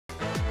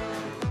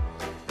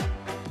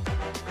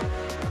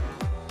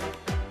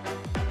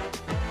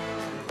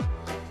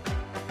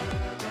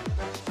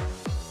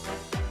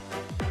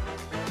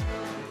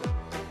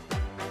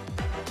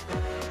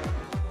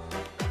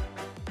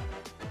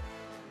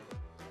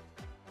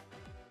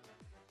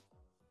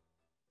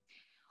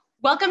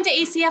Welcome to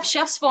ACF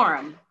Chefs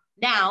Forum.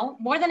 Now,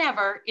 more than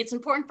ever, it's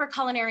important for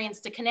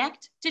culinarians to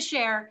connect, to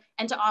share,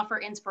 and to offer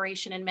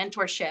inspiration and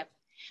mentorship,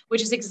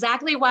 which is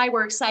exactly why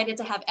we're excited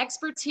to have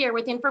experts here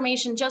with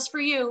information just for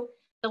you,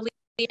 the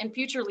lead and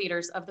future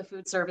leaders of the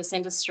food service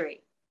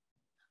industry.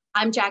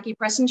 I'm Jackie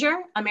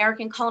Pressinger,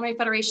 American Culinary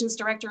Federation's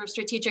Director of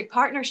Strategic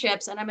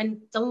Partnerships, and I'm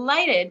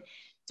delighted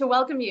to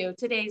welcome you to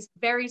today's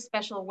very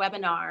special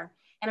webinar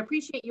and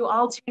appreciate you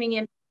all tuning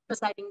in for this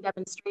exciting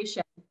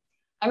demonstration.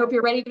 I hope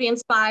you're ready to be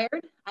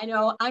inspired. I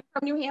know I'm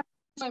from New Hampshire,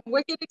 so I'm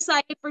wicked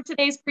excited for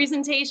today's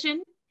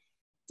presentation.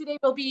 Today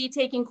we'll be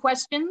taking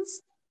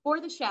questions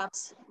for the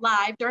chefs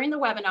live during the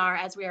webinar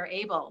as we are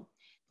able.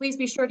 Please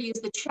be sure to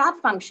use the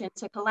chat function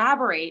to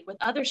collaborate with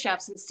other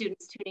chefs and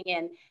students tuning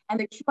in,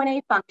 and the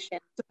Q&A function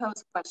to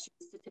pose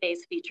questions to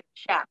today's featured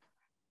chef.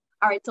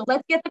 All right, so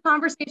let's get the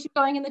conversation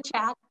going in the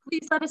chat.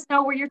 Please let us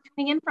know where you're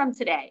tuning in from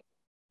today.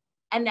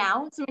 And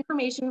now some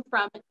information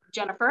from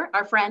Jennifer,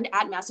 our friend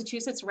at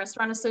Massachusetts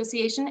Restaurant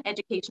Association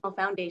Educational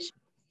Foundation.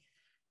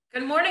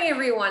 Good morning,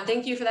 everyone.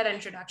 Thank you for that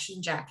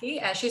introduction, Jackie.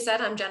 As she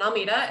said, I'm Jen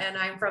Almeida, and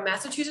I'm from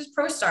Massachusetts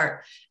Prostart.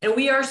 And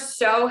we are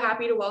so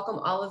happy to welcome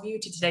all of you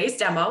to today's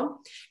demo.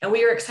 And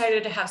we are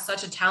excited to have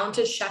such a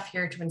talented chef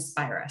here to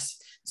inspire us.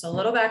 So a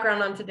little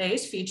background on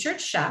today's featured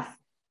chef.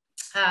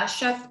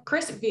 Chef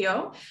Chris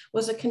Viaud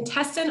was a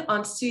contestant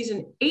on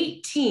season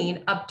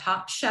 18 of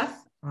Top Chef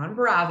on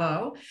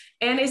Bravo,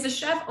 and is the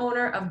chef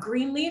owner of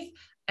Greenleaf.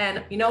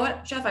 And you know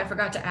what, Chef, I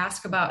forgot to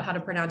ask about how to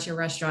pronounce your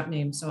restaurant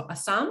name. So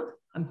Ansanm,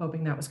 I'm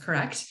hoping that was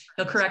correct.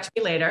 He'll correct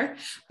me later.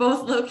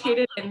 Both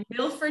located in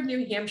Milford,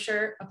 New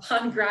Hampshire.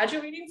 Upon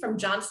graduating from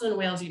Johnson &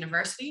 Wales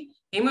University,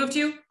 he moved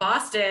to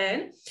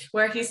Boston,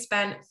 where he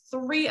spent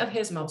 3 of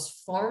his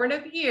most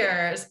formative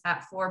years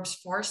at Forbes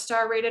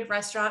 4-star rated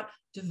restaurant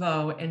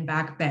DeVoe in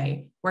Back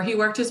Bay, where he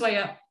worked his way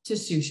up to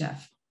sous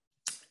chef.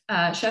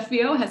 Chef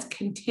Viaud has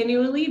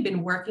continually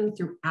been working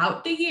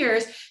throughout the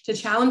years to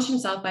challenge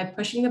himself by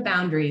pushing the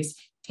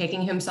boundaries,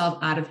 taking himself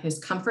out of his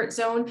comfort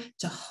zone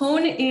to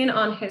hone in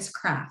on his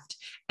craft.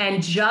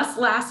 And just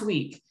last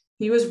week,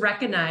 he was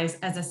recognized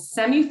as a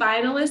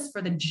semi-finalist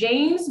for the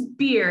James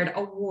Beard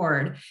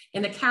Award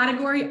in the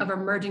category of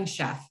Emerging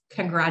Chef.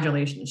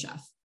 Congratulations,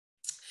 Chef.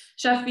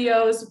 Chef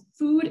Viaud's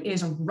food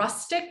is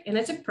rustic in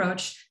its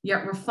approach,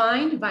 yet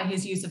refined by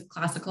his use of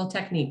classical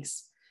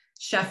techniques.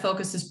 Chef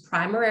focuses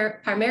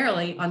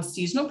primarily on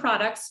seasonal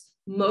products,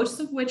 most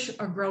of which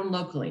are grown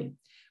locally,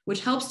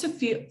 which helps to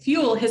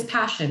fuel his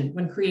passion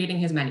when creating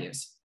his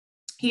menus.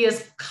 He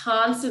is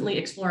constantly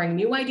exploring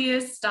new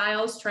ideas,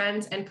 styles,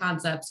 trends, and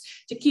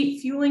concepts to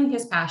keep fueling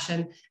his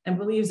passion, and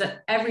believes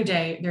that every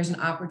day there's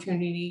an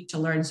opportunity to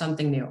learn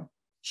something new.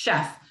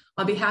 Chef,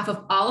 on behalf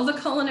of all of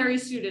the culinary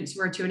students who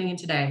are tuning in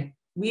today,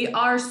 we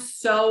are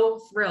so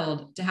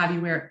thrilled to have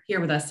you here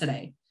with us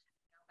today.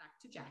 Now back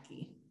to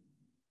Jackie.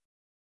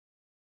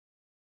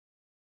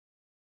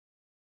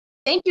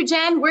 Thank you,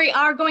 Jen. We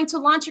are going to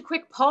launch a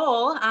quick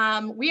poll.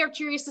 We are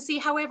curious to see,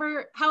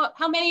 however,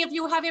 how many of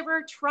you have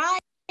ever tried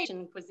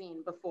Haitian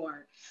cuisine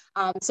before.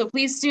 So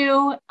please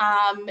do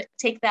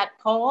take that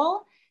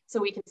poll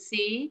so we can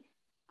see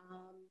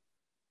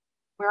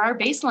where our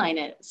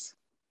baseline is.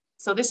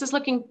 So this is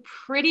looking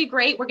pretty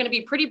great. We're going to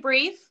be pretty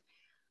brief.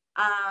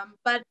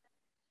 But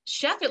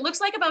Chef, it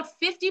looks like about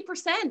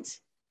 50%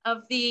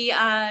 of the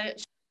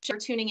who are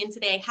tuning in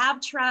today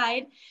have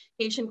tried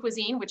Haitian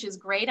cuisine, which is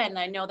great. And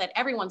I know that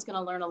everyone's going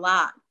to learn a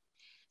lot.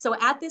 So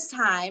at this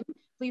time,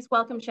 please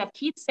welcome Chef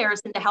Keith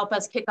Sarasin to help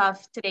us kick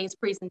off today's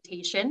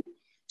presentation.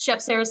 Chef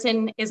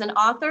Sarasin is an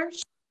author,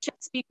 chef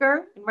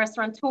speaker, and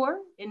restaurateur.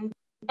 In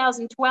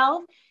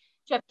 2012,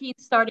 Chef Keith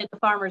started the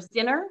Farmer's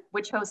Dinner,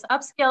 which hosts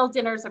upscale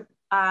dinners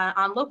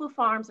on local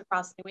farms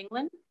across New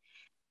England.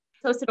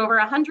 He's hosted over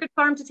 100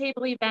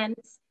 farm-to-table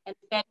events and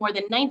fed more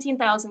than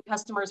 19,000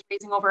 customers,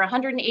 raising over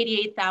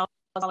 $188,000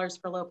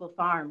 for local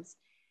farms.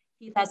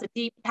 Keith has a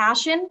deep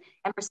passion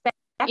and respect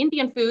for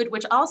Indian food,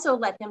 which also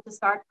led him to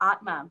start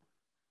Atma,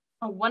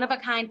 a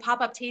one-of-a-kind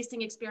pop-up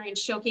tasting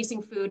experience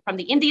showcasing food from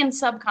the Indian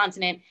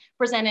subcontinent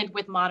presented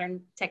with modern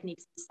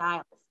techniques and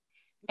styles.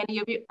 Many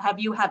of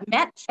you have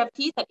met Chef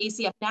Keith at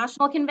ACF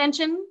National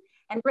Convention,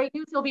 and great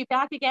news, he'll be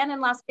back again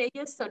in Las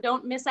Vegas, so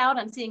don't miss out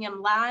on seeing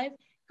him live,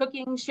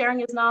 cooking, sharing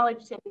his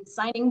knowledge, and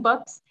signing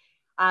books.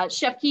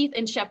 Chef Keith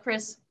and Chef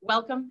Chris,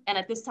 welcome. And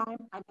at this time,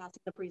 I'm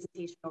passing the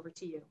presentation over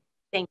to you.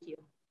 Thank you.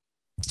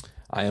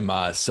 I am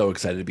so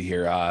excited to be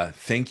here.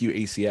 Thank you,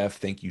 ACF.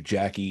 Thank you,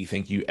 Jackie.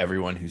 Thank you,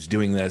 everyone who's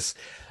doing this.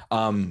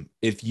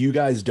 If you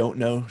guys don't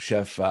know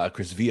Chef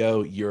Chris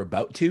Viaud, you're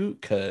about to,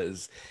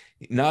 because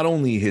not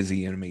only is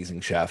he an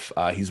amazing chef,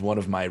 he's one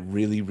of my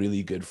really,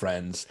 really good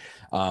friends.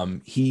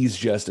 He's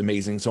just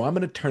amazing. So I'm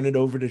going to turn it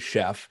over to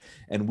Chef,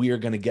 and we are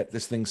going to get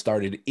this thing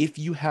started. If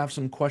you have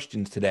some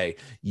questions today,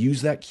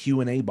 use that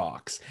Q&A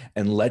box,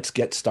 and let's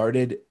get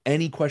started.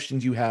 Any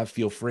questions you have,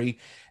 feel free.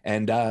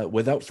 And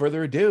without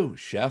further ado,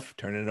 Chef,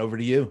 turn it over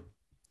to you.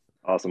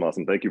 Awesome.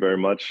 Thank you very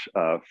much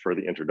for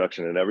the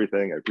introduction and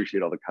everything. I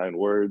appreciate all the kind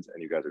words,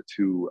 and you guys are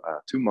too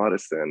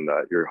modest, and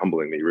you're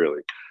humbling me,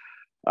 really.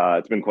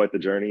 It's been quite the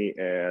journey,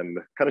 and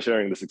kind of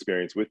sharing this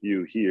experience with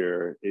you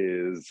here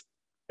is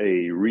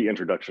a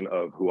reintroduction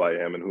of who I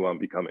am and who I'm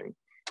becoming.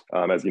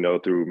 As you know,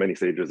 through many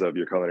stages of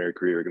your culinary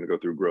career, you're going to go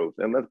through growth,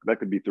 and that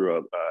could be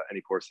throughout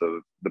any course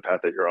of the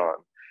path that you're on.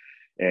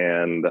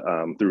 And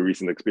through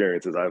recent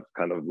experiences, I've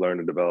kind of learned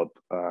and developed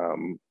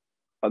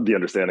the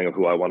understanding of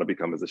who I want to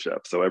become as a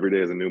chef. So every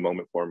day is a new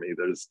moment for me.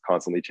 There's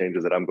constantly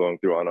changes that I'm going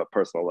through on a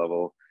personal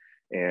level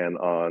and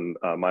on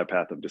my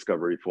path of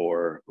discovery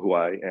for who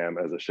I am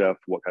as a chef,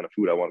 what kind of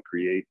food I want to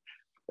create,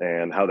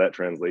 and how that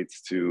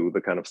translates to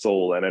the kind of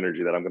soul and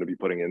energy that I'm going to be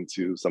putting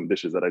into some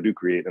dishes that I do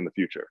create in the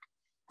future.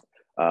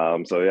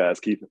 So yeah, as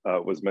Keith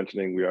was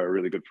mentioning, we are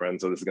really good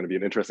friends. So this is going to be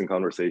an interesting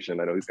conversation.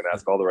 I know he's going to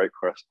ask all the right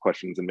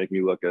questions and make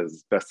me look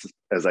as best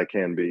as I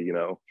can be, you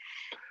know.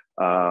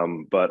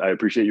 But I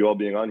appreciate you all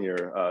being on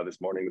here this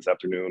morning, this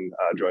afternoon,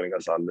 joining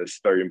us on this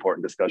very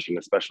important discussion,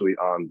 especially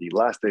on the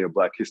last day of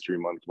Black History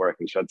Month, where I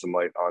can shed some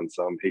light on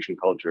some Haitian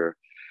culture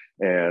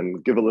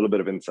and give a little bit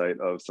of insight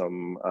of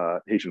some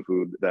Haitian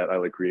food that I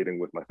like creating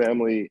with my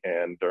family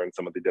and during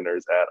some of the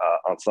dinners at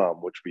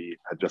Ansanm, which we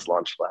had just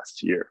launched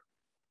last year.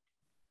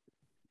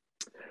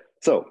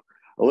 So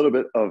a little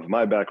bit of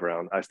my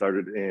background. I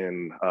started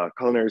in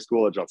culinary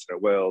school at Johnson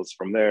 & Wales.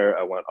 From there,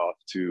 I went off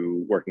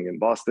to working in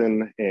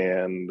Boston.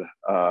 And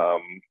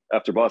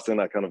after Boston,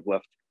 I kind of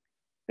left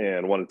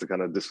and wanted to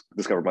kind of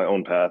discover my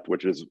own path,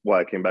 which is why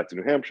I came back to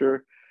New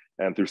Hampshire.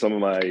 And through some of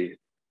my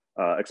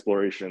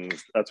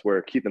explorations, that's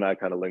where Keith and I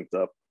kind of linked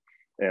up.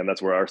 And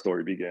that's where our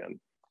story began.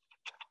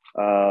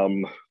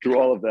 Through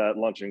all of that,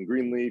 launching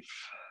Greenleaf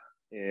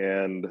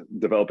and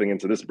developing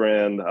into this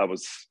brand, I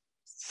was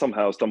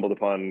somehow stumbled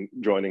upon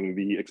joining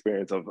the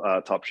experience of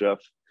Top Chef,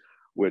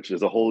 which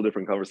is a whole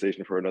different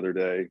conversation for another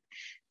day.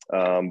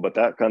 But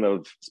that kind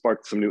of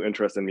sparked some new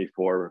interest in me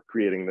for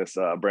creating this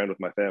brand with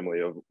my family,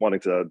 of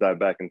wanting to dive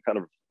back and kind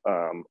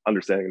of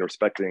understanding and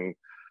respecting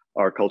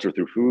our culture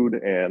through food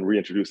and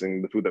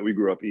reintroducing the food that we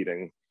grew up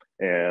eating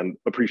and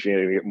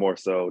appreciating it more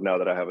so now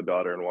that I have a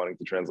daughter and wanting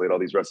to translate all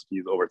these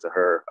recipes over to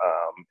her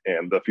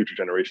and the future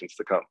generations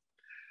to come.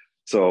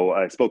 So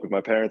I spoke with my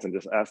parents and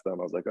just asked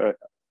them, I was like, all right,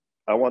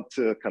 I want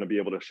to kind of be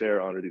able to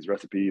share, honor these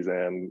recipes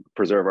and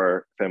preserve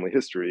our family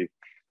history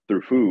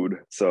through food.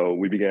 So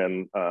we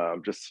began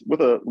just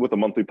with a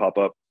monthly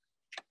pop-up,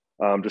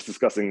 just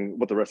discussing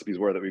what the recipes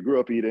were that we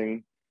grew up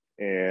eating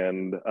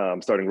and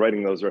starting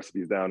writing those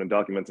recipes down and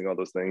documenting all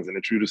those things and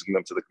introducing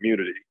them to the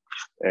community.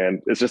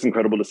 And it's just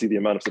incredible to see the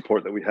amount of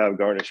support that we have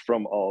garnished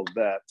from all of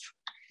that.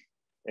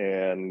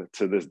 And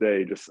to this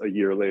day, just a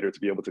year later, to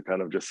be able to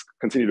kind of just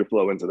continue to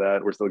flow into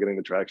that. We're still getting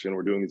the traction.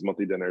 We're doing these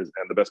monthly dinners.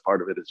 And the best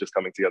part of it is just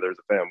coming together as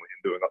a family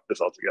and doing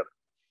this all together.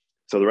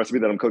 So the recipe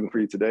that I'm cooking for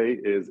you today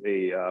is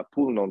a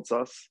Poule non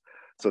sauce.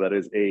 So that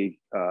is a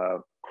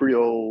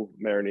Creole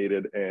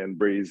marinated and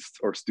braised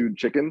or stewed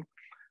chicken.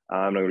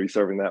 I'm going to be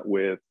serving that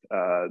with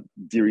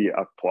Diri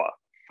à pois.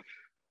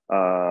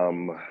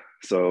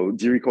 So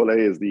Diri Kole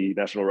is the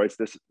national rice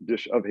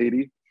dish of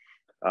Haiti.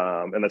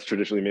 And that's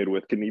traditionally made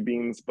with kidney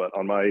beans, but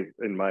in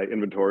my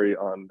inventory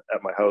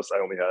at my house, I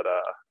only had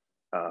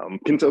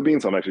pinto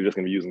beans, so I'm actually just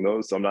going to be using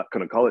those. So I'm not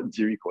going to call it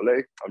Diri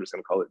Kole, I'm just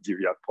going to call it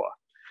Diri à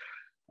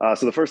pois.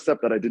 So the first step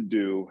that I did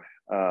do,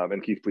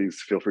 and Keith,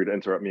 please feel free to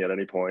interrupt me at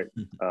any point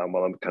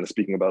while I'm kind of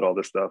speaking about all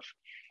this stuff,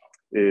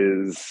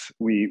 is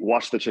we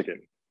wash the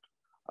chicken.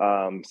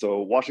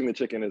 So washing the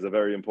chicken is a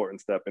very important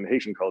step in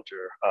Haitian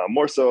culture,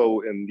 more so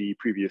in the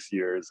previous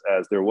years,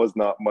 as there was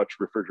not much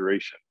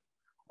refrigeration.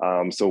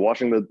 So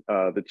washing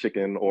the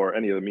chicken or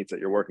any of the meats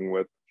that you're working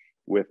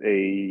with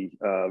a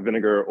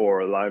vinegar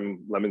or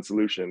lemon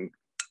solution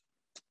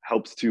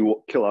helps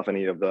to kill off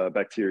any of the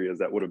bacteria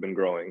that would have been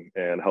growing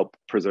and help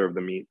preserve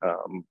the meat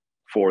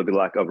for the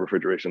lack of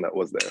refrigeration that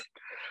was there.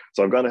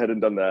 So I've gone ahead and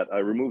done that. I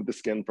removed the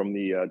skin from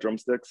the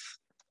drumsticks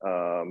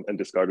and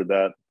discarded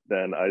that.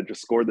 Then I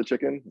just scored the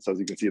chicken. So as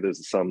you can see,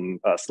 there's some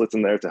slits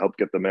in there to help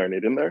get the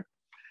marinade in there,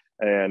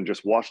 and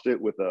just washed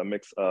it with a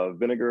mix of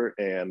vinegar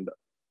and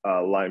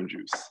lime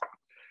juice.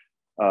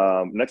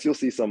 Next, you'll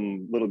see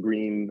some little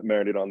green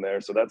marinade on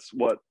there. So that's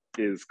what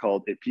is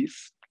called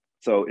épice.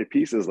 So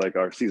épice is like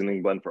our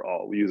seasoning blend for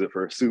all. We use it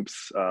for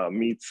soups,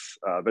 meats,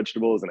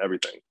 vegetables, and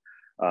everything.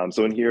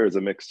 So in here is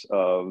a mix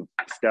of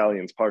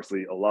scallions,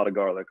 parsley, a lot of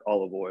garlic,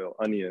 olive oil,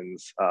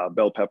 onions,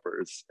 bell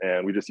peppers,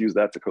 and we just use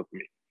that to cook the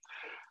meat.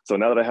 So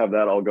now that I have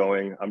that all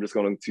going, I'm just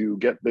going to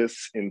get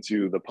this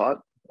into the pot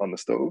on the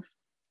stove.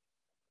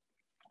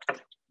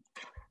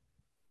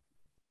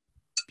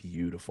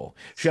 Beautiful.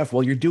 Chef,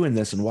 while you're doing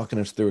this and walking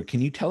us through it,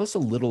 can you tell us a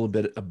little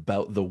bit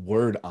about the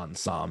word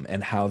Ansanm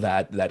and how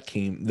that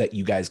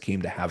you guys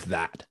came to have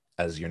that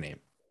as your name?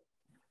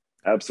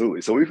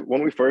 Absolutely. So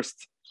when we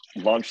first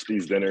launched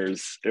these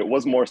dinners, it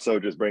was more so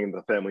just bringing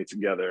the family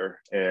together,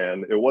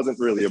 and it wasn't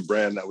really a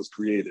brand that was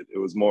created. It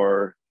was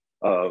more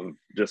of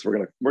just we're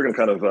gonna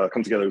kind of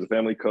come together as a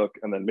family, cook,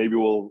 and then maybe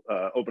we'll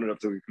open it up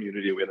to the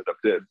community. We ended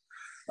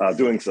up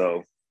doing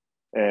so.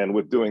 And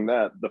with doing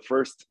that, the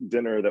first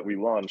dinner that we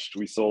launched,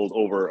 we sold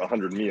over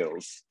 100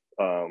 meals.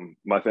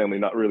 my family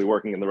not really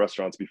working in the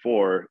restaurants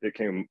before, it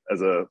came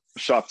as a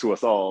shock to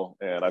us all.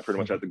 And I pretty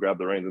much had to grab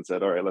the reins and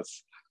said, all right,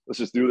 let's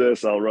just do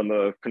this. I'll run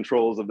the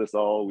controls of this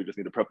all. We just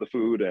need to prep the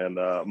food. And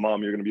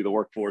Mom, you're going to be the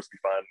workforce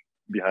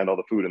behind all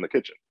the food in the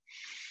kitchen.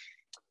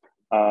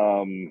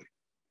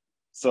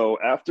 So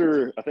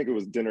after, I think it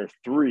was dinner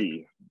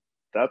 3,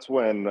 that's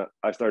when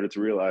I started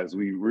to realize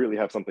we really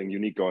have something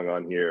unique going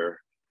on here.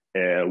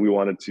 And we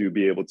wanted to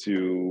be able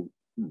to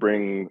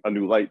bring a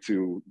new light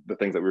to the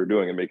things that we were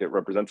doing and make it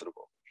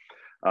representable.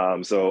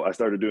 So I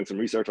started doing some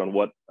research on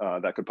what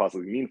that could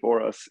possibly mean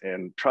for us,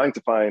 and trying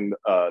to find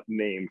a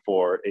name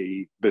for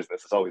a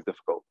business is always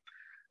difficult.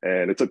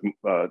 And it took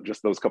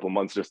just those couple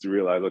months just to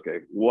realize, okay,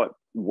 what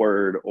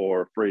word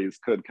or phrase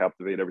could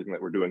captivate everything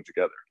that we're doing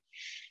together?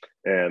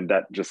 And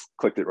that just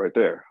clicked it right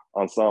there.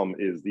 Ansanm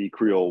is the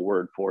Creole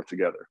word for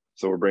together.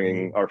 So we're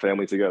bringing our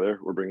family together,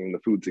 we're bringing the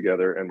food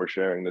together, and we're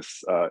sharing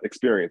this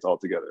experience all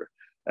together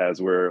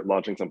as we're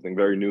launching something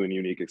very new and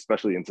unique,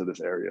 especially into this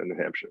area in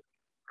New Hampshire.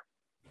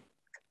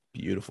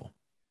 Beautiful.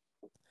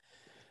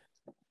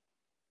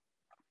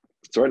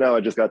 So right now I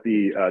just got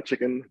the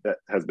chicken that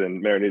has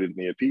been marinated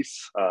in a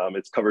piece.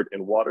 It's covered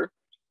in water.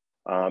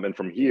 And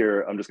from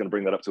here, I'm just going to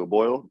bring that up to a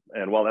boil.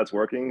 And while that's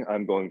working,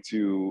 I'm going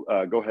to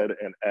go ahead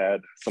and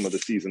add some of the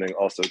seasoning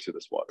also to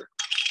this water.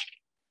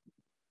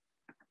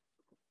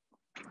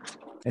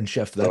 And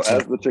Chef, that's so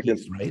as the chicken,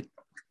 piece, right?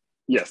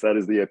 Yes, that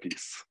is the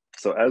piece.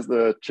 So as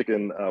the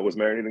chicken was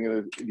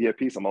marinating in the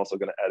piece, I'm also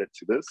going to add it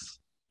to this,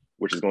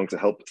 which is going to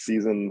help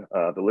season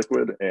the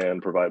liquid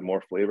and provide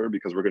more flavor,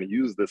 because we're going to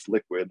use this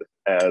liquid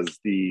as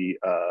the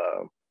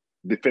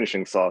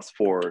finishing sauce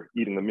for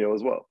eating the meal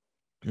as well.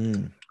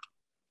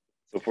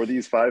 So for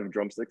these 5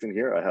 drumsticks in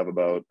here, I have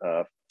about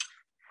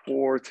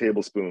 4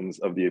 tablespoons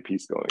of the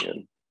piece going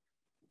in.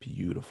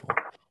 Beautiful.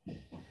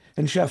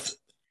 And Chef,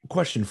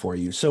 question for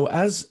you. So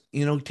as,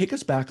 you know, take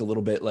us back a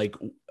little bit, like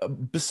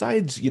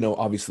besides, you know,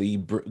 obviously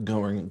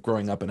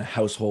growing up in a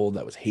household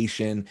that was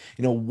Haitian,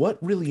 you know, what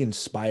really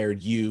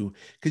inspired you?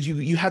 Because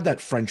you had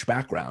that French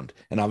background,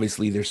 and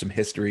obviously there's some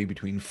history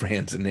between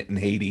France and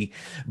Haiti,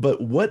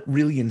 but what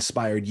really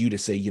inspired you to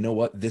say, you know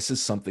what, this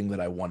is something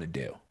that I want to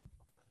do?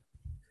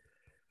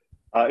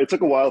 It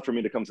took a while for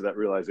me to come to that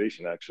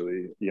realization,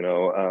 actually. You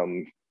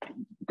know,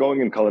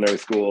 going in culinary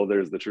school,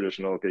 there's the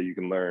traditional, okay, you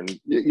can learn,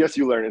 yes,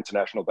 you learn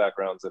international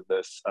backgrounds in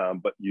this,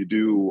 but you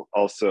do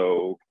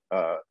also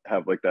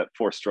have like that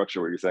forced structure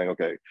where you're saying,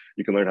 okay,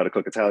 you can learn how to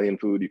cook Italian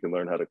food, you can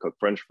learn how to cook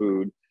French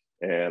food,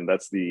 and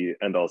that's the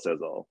end all says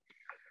all.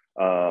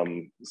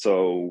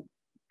 So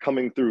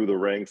coming through the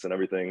ranks and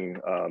everything,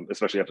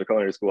 especially after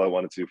culinary school, I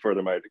wanted to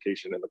further my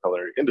education in the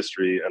culinary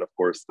industry. And of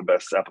course, the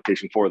best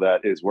application for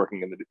that is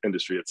working in the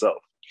industry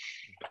itself.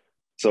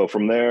 So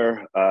from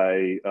there,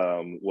 I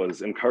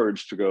was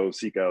encouraged to go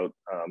seek out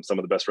some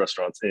of the best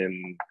restaurants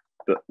in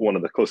one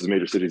of the closest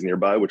major cities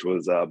nearby, which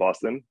was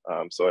Boston.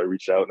 So I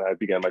reached out and I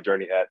began my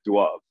journey at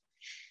Duave,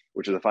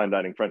 which is a fine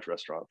dining French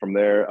restaurant. From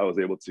there, I was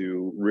able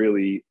to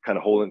really kind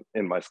of hone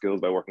in my skills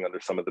by working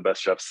under some of the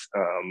best chefs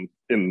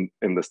in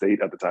the state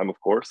at the time, of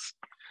course.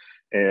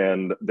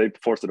 And they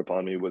forced it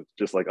upon me with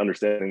just like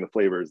understanding the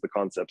flavors, the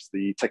concepts,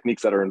 the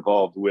techniques that are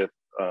involved with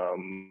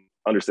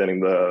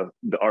understanding the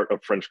art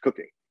of French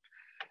cooking.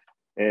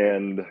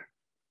 And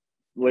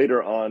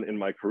later on in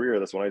my career,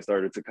 that's when I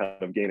started to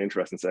kind of gain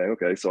interest in saying,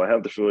 okay, so I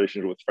have this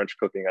relationship with French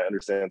cooking. I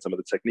understand some of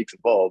the techniques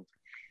involved.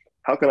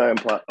 How can I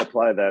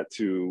apply that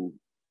to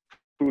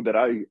food that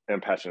I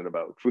am passionate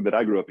about, food that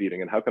I grew up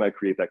eating, and how can I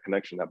create that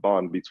connection, that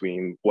bond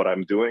between what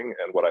I'm doing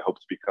and what I hope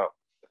to become?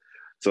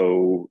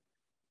 So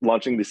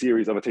launching the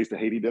series of A Taste of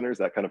Haiti dinners,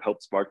 that kind of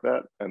helped spark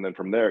that. And then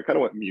from there, it kind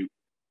of went mute.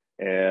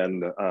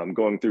 And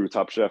going through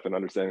Top Chef and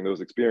understanding those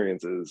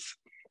experiences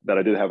that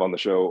I did have on the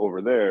show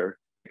over there,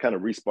 it kind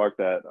of re-sparked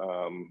that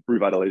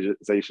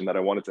revitalization that I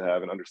wanted to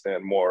have and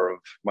understand more of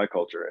my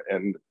culture,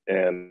 and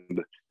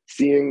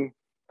seeing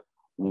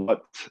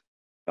what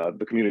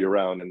the community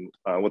around and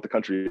what the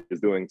country is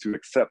doing to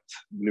accept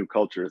new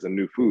cultures and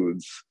new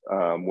foods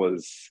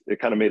it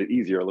kind of made it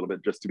easier a little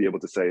bit just to be able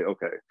to say,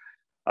 okay,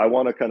 I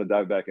want to kind of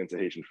dive back into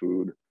Haitian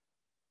food.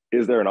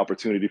 Is there an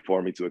opportunity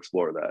for me to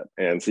explore that?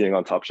 And seeing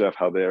on Top Chef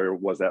how there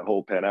was that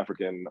whole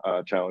Pan-African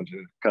challenge,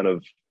 and kind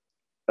of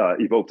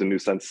evoked a new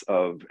sense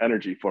of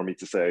energy for me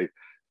to say,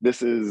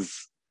 this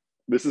is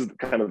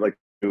kind of like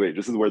new age.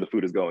 This is where the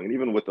food is going. And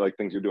even with like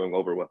things you're doing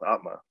over with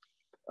Atma,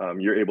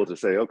 you're able to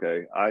say,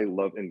 okay, I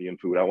love Indian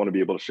food. I want to be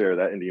able to share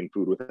that Indian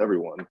food with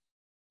everyone.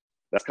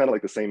 That's kind of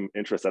like the same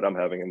interest that I'm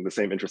having, and the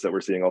same interest that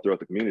we're seeing all throughout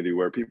the community,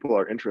 where people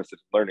are interested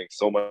in learning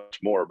so much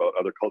more about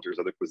other cultures,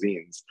 other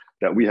cuisines,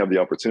 that we have the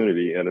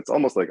opportunity. And it's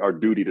almost like our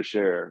duty to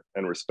share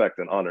and respect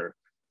and honor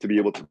to be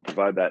able to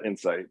provide that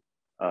insight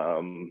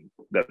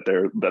that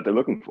they're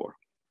looking for.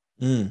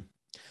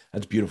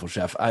 That's beautiful,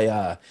 Chef.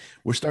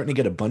 We're starting to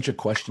get a bunch of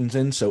questions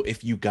in. So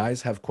if you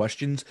guys have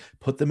questions,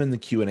 put them in the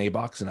Q&A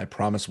box, and I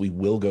promise we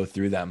will go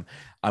through them.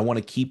 I want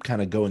to keep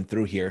kind of going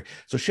through here.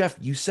 So Chef,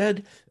 you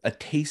said A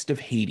Taste of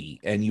Haiti,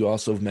 and you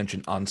also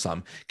mentioned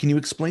Ansanm. Can you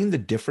explain the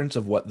difference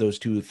of what those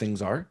two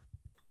things are?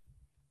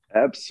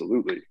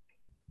 Absolutely.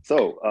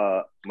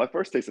 So my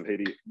first Taste of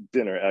Haiti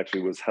dinner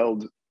actually was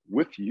held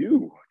with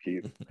you,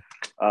 Keith.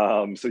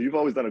 So you've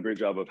always done a great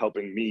job of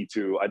helping me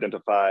to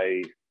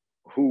identify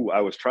who I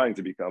was trying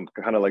to become,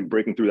 kind of like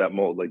breaking through that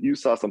mold. Like you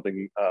saw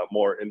something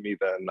more in me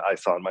than I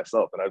saw in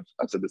myself. And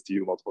I've said this to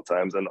you multiple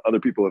times, and other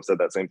people have said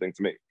that same thing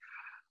to me.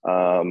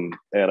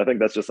 And I think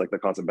that's just like the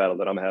constant battle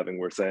that I'm having.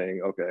 We're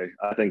saying, okay,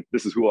 I think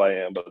this is who I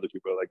am, but other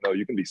people are like, no,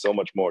 you can be so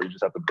much more. You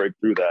just have to break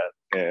through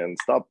that and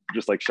stop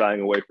just like shying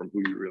away from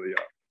who you really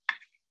are.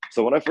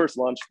 So when I first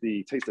launched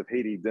the Taste of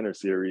Haiti dinner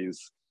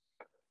series,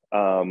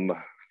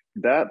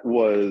 that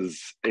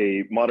was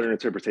a modern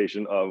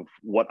interpretation of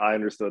what I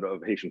understood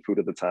of Haitian food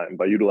at the time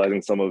by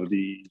utilizing some of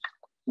the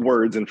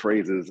words and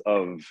phrases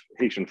of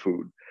Haitian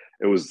food.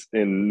 It was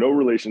in no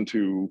relation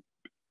to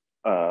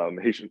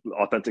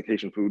authentic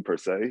Haitian food per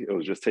se. It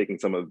was just taking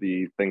some of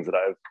the things that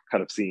I've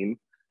kind of seen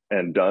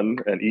and done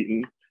and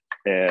eaten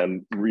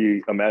and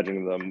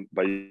reimagining them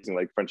by using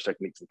like French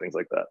techniques and things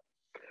like that.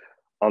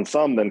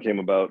 Ansanm then came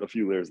about a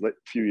few years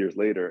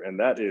later, and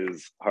that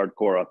is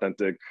hardcore,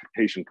 authentic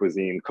Haitian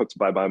cuisine cooked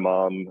by my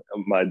mom,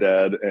 my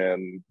dad,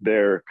 and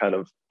they're kind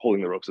of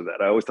holding the ropes of that.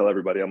 I always tell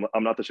everybody,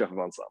 I'm not the chef of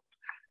Ansanm.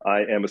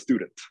 I am a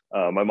student.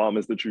 My mom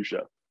is the true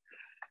chef.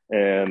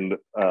 And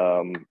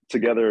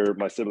together,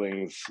 my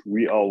siblings,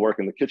 we all work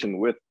in the kitchen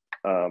with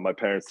my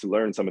parents to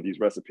learn some of these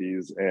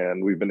recipes,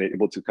 and we've been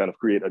able to kind of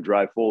create a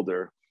dry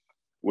folder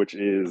which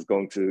is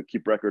going to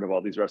keep record of all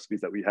these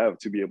recipes that we have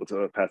to be able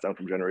to pass down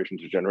from generation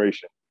to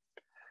generation.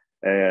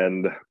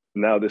 And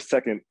now this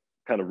second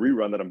kind of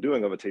rerun that I'm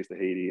doing of A Taste of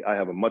Haiti, I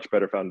have a much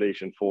better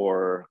foundation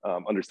for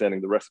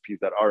understanding the recipes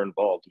that are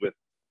involved with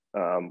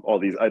all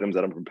these items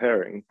that I'm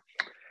preparing.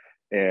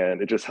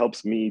 And it just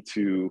helps me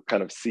to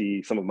kind of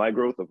see some of my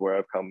growth of where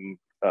I've come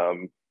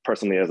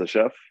personally as a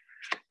chef,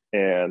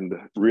 and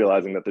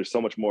realizing that there's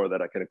so much more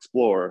that I can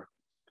explore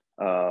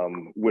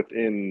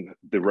within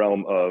the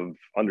realm of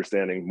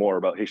understanding more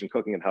about Haitian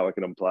cooking and how I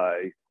can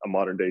apply a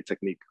modern day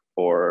technique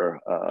or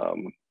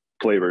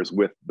flavors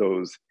with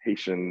those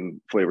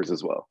Haitian flavors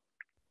as well.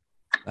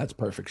 That's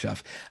perfect,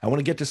 Chef. I want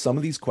to get to some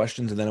of these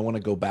questions, and then I want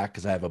to go back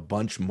because I have a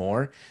bunch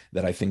more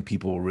that I think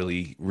people will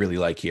really, really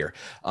like here.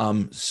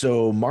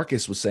 So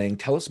Marcus was saying,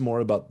 tell us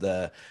more about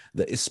sorry,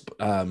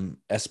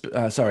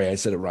 I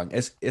said it wrong.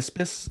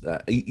 Ispis,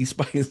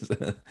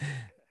 Espice.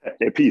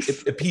 A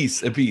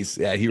piece. A piece.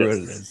 Yeah, he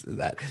wrote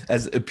it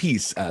as a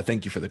piece.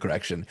 Thank you for the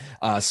correction.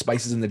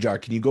 Spices in the jar.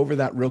 Can you go over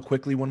that real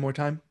quickly one more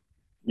time?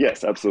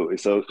 Yes, absolutely.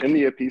 So in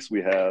the piece,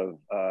 we have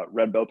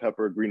red bell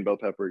pepper, green bell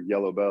pepper,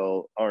 yellow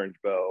bell, orange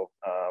bell,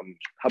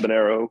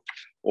 habanero,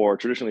 or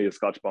traditionally a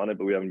Scotch bonnet,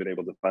 but we haven't been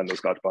able to find those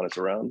Scotch bonnets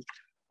around.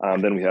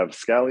 Then we have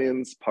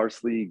scallions,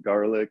 parsley,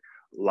 garlic,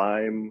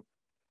 lime,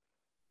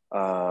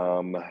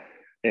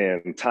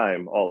 and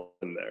thyme all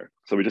in there.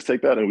 So we just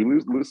take that and we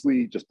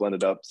loosely just blend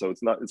it up. So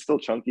it's still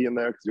chunky in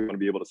there because you want to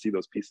be able to see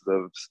those pieces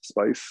of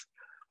spice.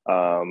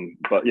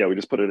 But yeah, we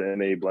just put it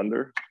in a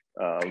blender.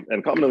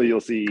 And commonly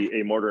you'll see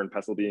a mortar and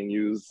pestle being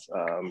used.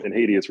 In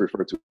Haiti, it's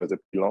referred to as a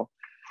pilon.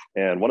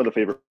 And one of the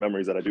favorite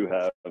memories that I do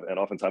have, and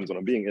oftentimes when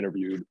I'm being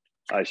interviewed,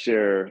 I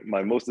share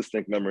my most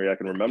distinct memory I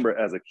can remember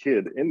as a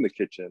kid in the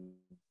kitchen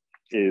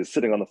is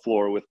sitting on the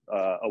floor with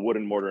a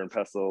wooden mortar and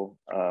pestle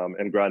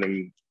and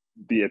grinding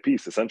the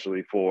piece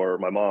essentially for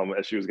my mom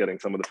as she was getting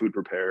some of the food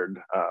prepared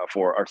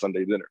for our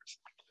Sunday dinners.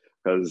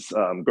 Because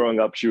growing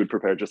up, she would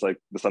prepare just like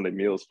the Sunday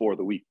meals for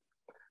the week.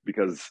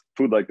 Because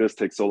food like this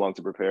takes so long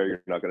to prepare,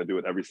 you're not going to do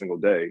it every single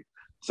day.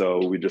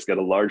 So we just get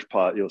a large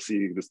pot. You'll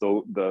see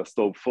the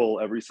stove full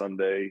every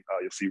Sunday.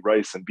 You'll see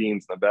rice and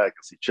beans in the back.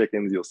 You'll see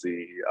chickens. You'll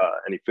see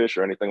any fish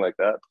or anything like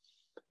that.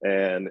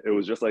 And it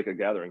was just like a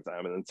gathering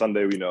time. And then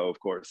Sunday, we know, of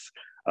course,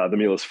 the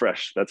meal is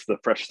fresh. That's the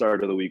fresh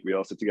start of the week. We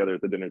all sit together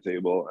at the dinner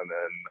table. And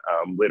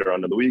then later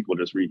on in the week, we'll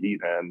just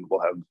reheat and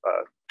we'll have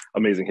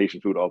amazing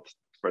Haitian food all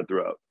spread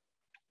throughout.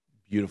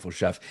 Beautiful,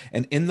 Chef.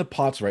 And in the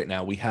pots right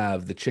now, we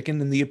have the chicken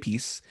and the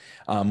apiece.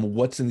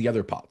 What's in the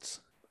other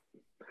pots?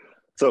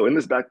 So in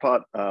this back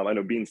pot, I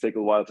know beans take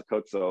a while to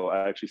cook. So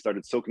I actually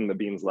started soaking the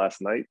beans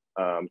last night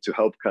to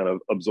help kind of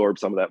absorb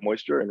some of that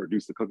moisture and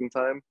reduce the cooking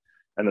time.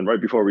 And then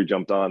right before we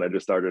jumped on, I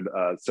just started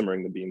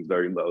simmering the beans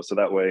very low. So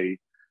that way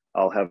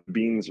I'll have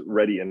beans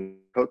ready and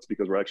cooked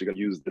because we're actually going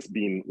to use this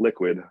bean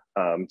liquid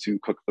to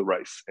cook the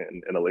rice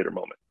in a later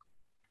moment.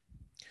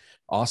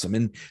 Awesome.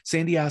 And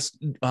Sandy asked,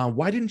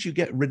 why didn't you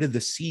get rid of the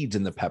seeds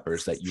in the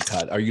peppers that you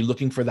cut? Are you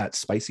looking for that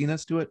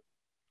spiciness to it?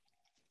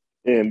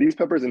 And these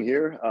peppers in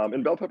here,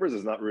 and bell peppers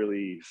is not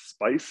really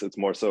spice. It's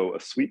more so a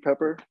sweet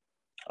pepper.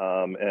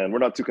 And we're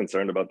not too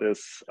concerned about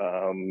this.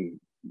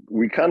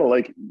 We kind of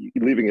like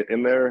leaving it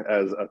in there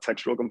as a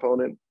textural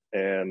component.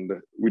 And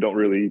we don't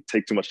really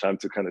take too much time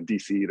to kind of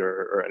de-seed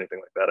or anything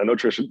like that. I know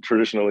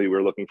traditionally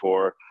we're looking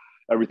for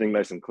everything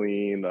nice and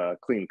clean,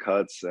 clean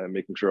cuts, and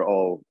making sure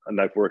all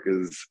knife work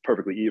is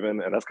perfectly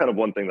even. And that's kind of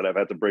one thing that I've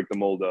had to break the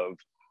mold of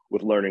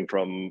with learning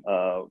from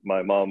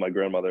my mom, my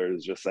grandmother,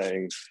 is just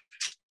saying,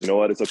 you know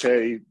what, it's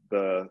okay.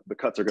 The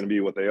cuts are going to be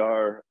what they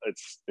are.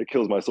 It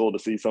kills my soul to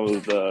see some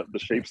of the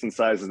shapes and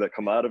sizes that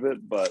come out of it.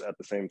 But at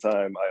the same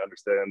time, I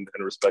understand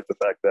and respect the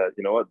fact that,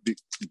 you know what,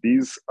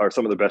 these are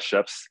some of the best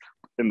chefs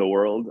in the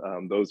world,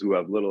 those who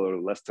have little or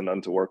less to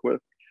none to work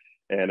with.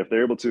 And if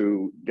they're able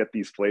to get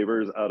these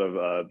flavors out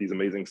of these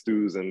amazing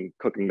stews and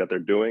cooking that they're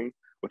doing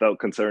without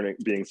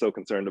being so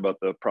concerned about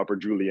the proper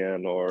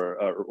julienne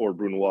or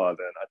brunoise,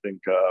 then I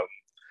think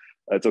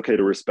it's okay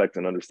to respect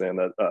and understand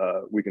that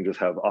we can just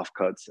have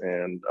offcuts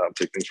and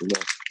take things from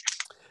there.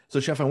 So,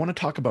 Chef, I want to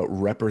talk about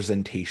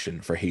representation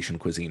for Haitian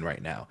cuisine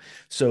right now.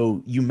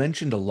 So you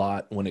mentioned a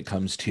lot when it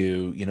comes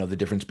to, you know, the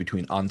difference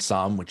between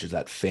Ansanm, which is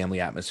that family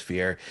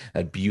atmosphere,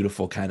 that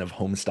beautiful kind of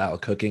home style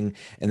cooking.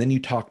 And then you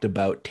talked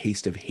about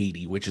Taste of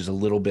Haiti, which is a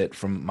little bit,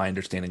 from my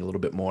understanding, a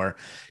little bit more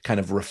kind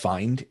of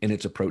refined in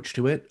its approach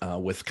to it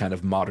with kind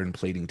of modern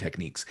plating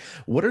techniques.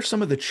 What are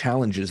some of the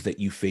challenges that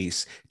you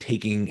face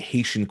taking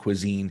Haitian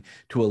cuisine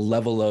to a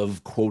level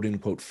of quote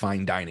unquote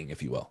fine dining,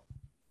 if you will?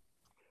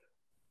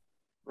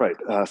 Right.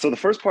 So the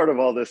first part of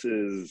all this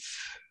is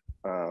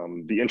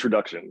the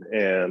introduction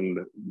and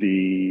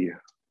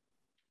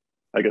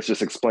I guess,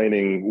 just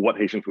explaining what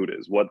Haitian food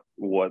is,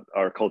 what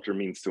our culture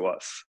means to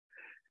us.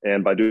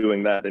 And by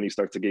doing that, then you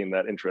start to gain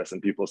that interest in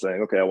people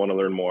saying, okay, I want to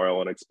learn more. I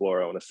want to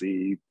explore. I want to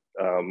see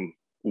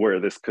where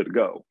this could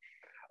go.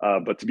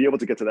 But to be able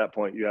to get to that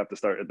point, you have to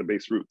start at the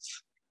base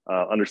roots,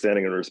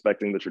 understanding and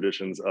respecting the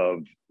traditions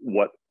of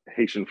what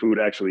Haitian food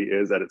actually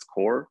is at its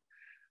core.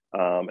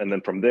 And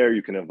then from there,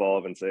 you can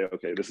evolve and say,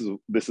 okay,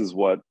 this is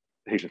what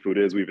Haitian food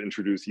is. We've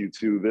introduced you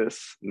to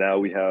this. Now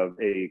we have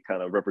a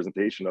kind of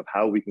representation of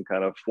how we can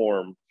kind of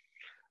form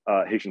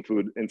Haitian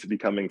food into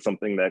becoming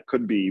something that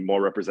could be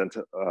more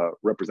represented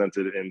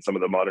in some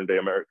of the modern day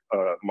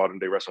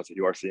restaurants that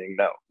you are seeing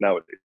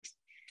nowadays.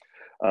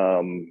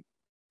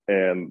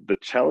 And the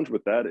challenge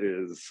with that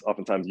is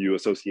oftentimes you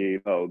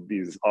associate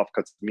these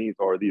offcuts meat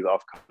or these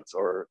offcuts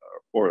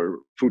or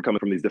food coming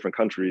from these different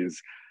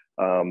countries.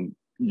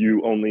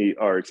 You only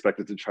are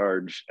expected to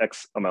charge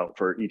X amount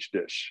for each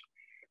dish.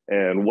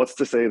 And what's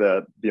to say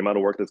that the amount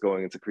of work that's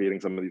going into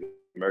creating some of these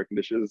American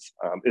dishes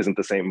isn't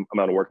the same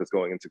amount of work that's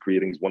going into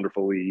creating these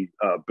wonderfully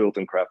built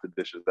and crafted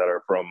dishes that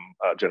are from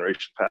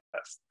generations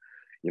past,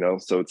 you know?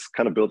 So it's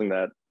kind of building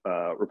that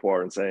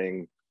rapport and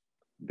saying,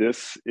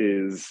 this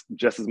is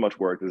just as much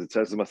work, there's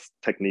just as much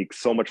technique,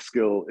 so much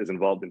skill is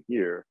involved in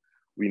here.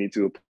 We need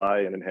to apply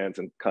and enhance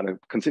and kind of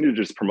continue to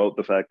just promote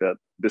the fact that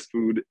this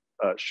food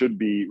should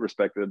be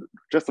respected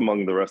just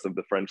among the rest of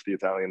the French, the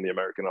Italian, the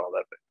American, all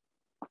that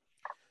thing.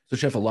 So,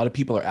 Chef, a lot of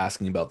people are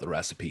asking about the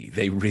recipe.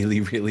 They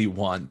really, really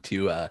want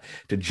to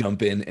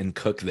jump in and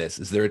cook this.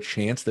 Is there a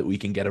chance that we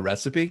can get a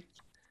recipe?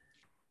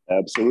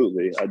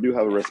 Absolutely. I do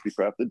have a recipe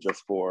crafted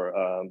just for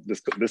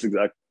this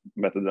exact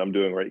method that I'm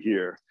doing right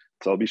here.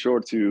 So I'll be sure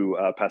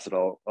to pass it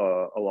all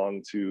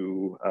along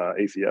to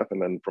ACF,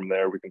 and then from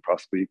there we can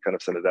possibly kind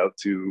of send it out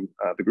to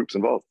the groups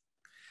involved.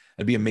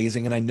 That'd be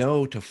amazing. And I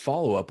know, to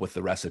follow up with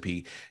the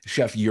recipe,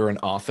 Chef, you're an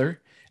author,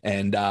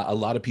 and a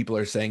lot of people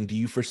are saying, do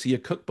you foresee a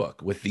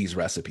cookbook with these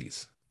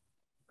recipes?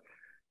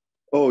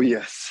 Oh,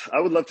 yes. I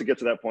would love to get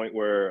to that point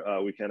where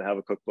we can have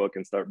a cookbook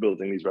and start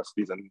building these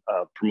recipes and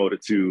promote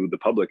it to the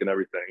public and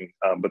everything.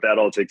 But that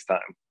all takes time.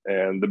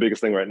 And the biggest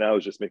thing right now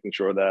is just making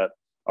sure that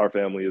our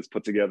family is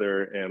put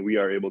together and we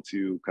are able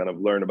to kind of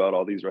learn about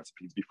all these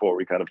recipes before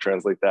we kind of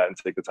translate that and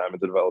take the time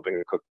into developing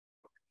a cookbook.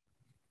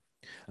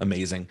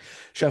 Amazing.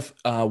 Chef,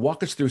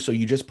 walk us through. So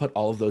you just put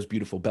all of those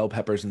beautiful bell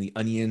peppers and the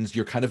onions.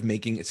 You're kind of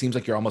making, it seems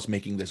like you're almost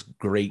making this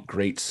great,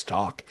 great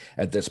stock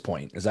at this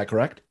point. Is that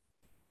correct?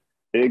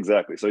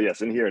 Exactly. So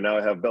yes, in here now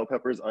I have bell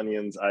peppers,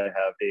 onions. I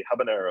have a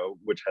habanero,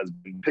 which has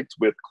been picked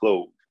with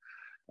clove.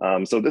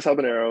 So this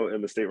habanero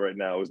in the state right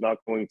now is not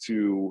going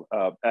to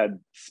add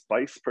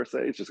spice per se.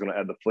 It's just going to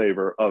add the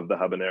flavor of the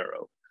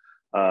habanero.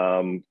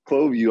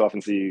 Clove you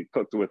often see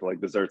cooked with like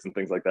desserts and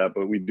things like that,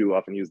 but we do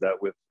often use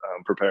that with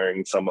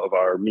preparing some of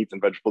our meats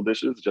and vegetable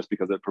dishes just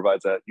because it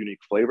provides that unique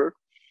flavor.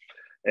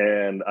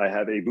 And I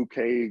have a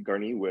bouquet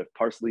garni with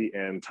parsley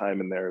and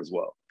thyme in there as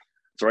well.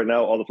 So right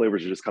now all the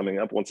flavors are just coming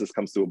up. Once this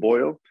comes to a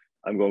boil,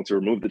 I'm going to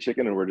remove the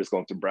chicken and we're just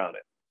going to brown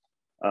it.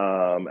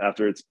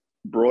 After it's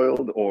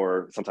broiled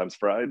or sometimes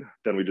fried,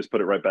 then we just put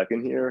it right back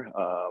in here,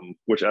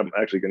 which I'm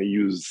actually going to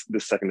use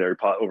this secondary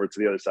pot over to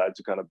the other side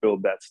to kind of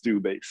build that stew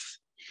base.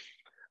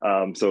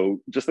 So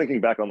just thinking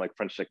back on like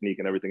French technique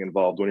and everything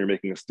involved, when you're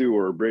making a stew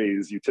or a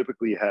braise, you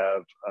typically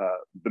have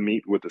the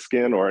meat with the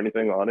skin or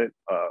anything on it,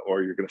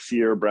 or you're going to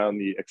sear brown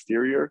the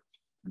exterior.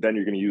 Then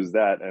you're going to use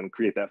that and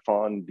create that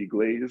fond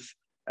deglaze,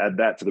 add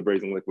that to the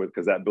braising liquid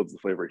because that builds the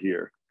flavor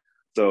here.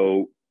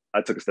 So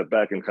I took a step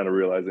back and kind of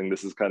realizing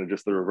this is kind of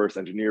just the reverse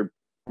engineered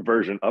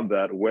version of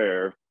that,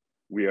 where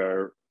we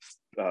are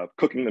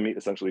cooking the meat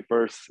essentially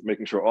first,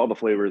 making sure all the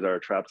flavors are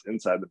trapped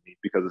inside the meat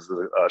because this is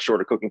a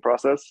shorter cooking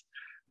process.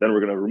 Then we're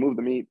going to remove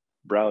the meat,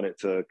 brown it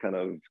to kind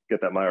of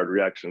get that Maillard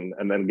reaction,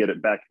 and then get it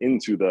back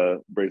into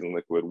the braising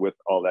liquid with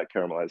all that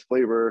caramelized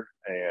flavor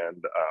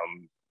and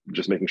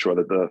just making sure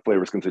that the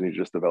flavors continue to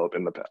just develop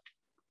in the pot.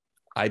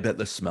 I bet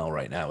the smell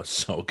right now is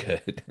so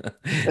good.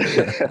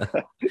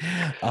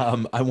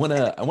 I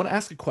wanna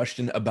ask a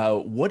question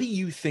about what do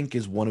you think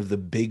is one of the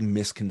big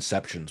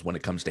misconceptions when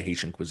it comes to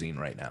Haitian cuisine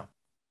right now?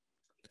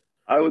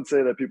 I would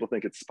say that people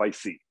think it's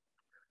spicy.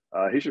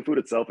 Haitian food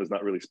itself is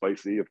not really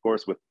spicy. Of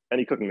course, with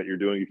any cooking that you're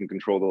doing, you can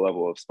control the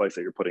level of spice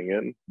that you're putting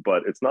in,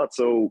 but it's not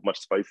so much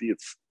spicy,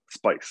 it's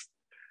spiced.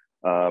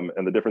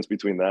 And the difference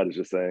between that is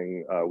just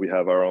saying we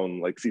have our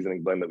own like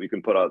seasoning blend that we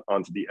can put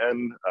onto the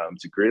end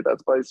to create that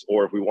spice,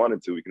 or if we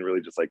wanted to, we can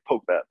really just like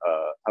poke that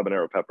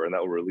habanero pepper, and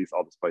that will release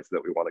all the spices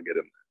that we want to get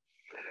in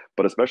there.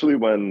 But especially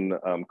when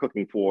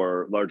cooking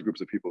for large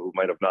groups of people who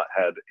might have not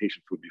had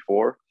Haitian food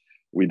before,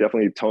 we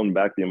definitely tone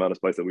back the amount of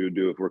spice that we would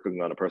do if we're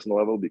cooking on a personal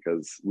level,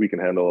 because we can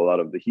handle a lot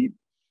of the heat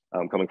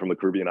coming from the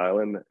Caribbean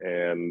island,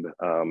 and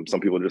some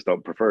people just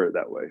don't prefer it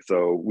that way.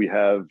 So we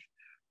have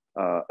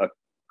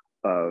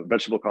a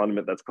vegetable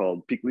condiment that's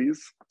called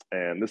pickles,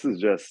 and this is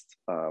just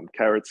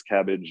carrots,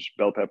 cabbage,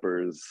 bell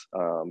peppers,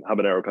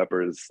 habanero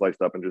peppers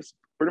sliced up and just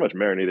pretty much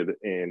marinated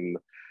in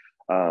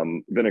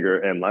vinegar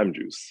and lime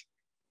juice.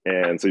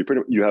 And so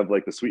you have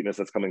like the sweetness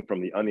that's coming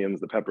from the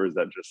onions, the peppers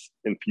that just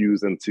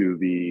infuse into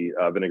the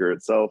vinegar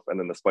itself, and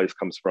then the spice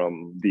comes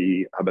from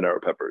the habanero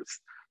peppers.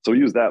 So we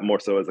use that more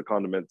so as a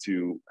condiment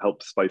to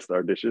help spice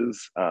our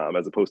dishes,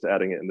 as opposed to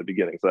adding it in the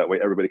beginning. So that way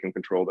everybody can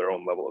control their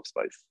own level of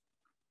spice.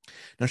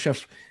 Now,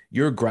 chefs,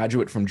 you're a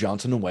graduate from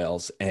Johnson &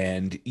 Wales,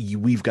 and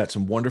we've got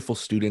some wonderful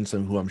students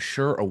who I'm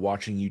sure are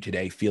watching you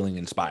today feeling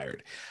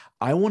inspired.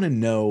 I want to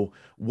know,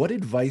 what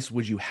advice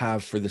would you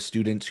have for the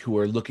students who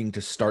are looking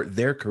to start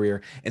their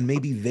career and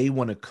maybe they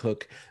want to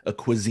cook a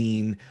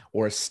cuisine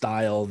or a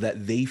style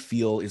that they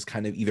feel is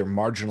kind of either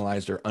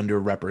marginalized or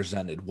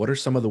underrepresented? What are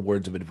some of the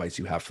words of advice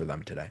you have for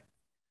them today?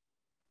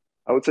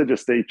 I would say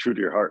just stay true to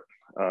your heart.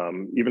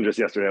 Even just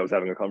yesterday, I was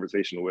having a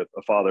conversation with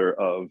a father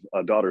of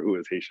a daughter who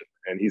is Haitian,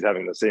 and he's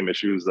having the same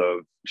issues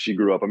of she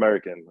grew up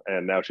American,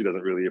 and now she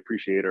doesn't really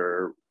appreciate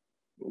or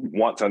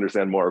want to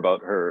understand more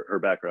about her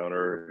background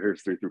or her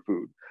history through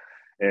food.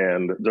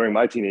 And during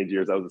my teenage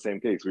years, I was the same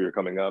case. We were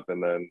coming up,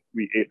 and then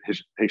we ate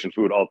Haitian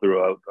food all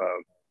throughout,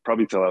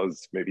 probably till I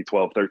was maybe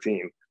 12,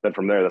 13. Then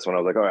from there, that's when I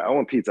was like, all right, I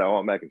want pizza, I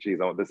want mac and cheese,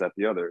 I want this, that,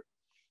 the other.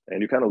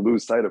 And you kind of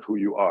lose sight of who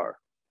you are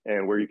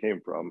and where you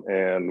came from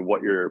and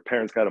what your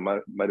parents kind of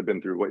might have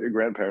been through, what your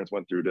grandparents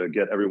went through to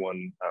get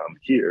everyone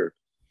here.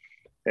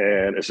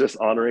 And it's just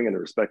honoring and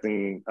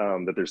respecting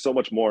that there's so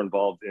much more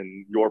involved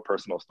in your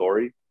personal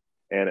story.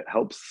 And it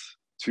helps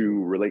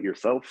to relate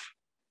yourself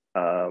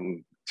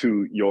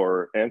to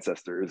your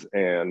ancestors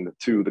and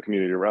to the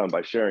community around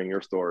by sharing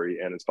your story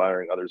and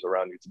inspiring others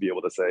around you to be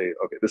able to say,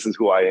 okay, this is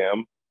who I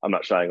am. I'm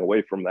not shying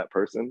away from that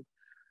person.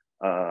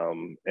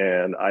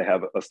 And I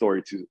have a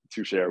story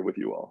to share with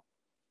you all.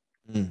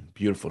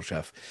 Beautiful,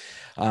 chef.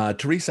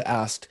 Teresa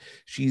asked,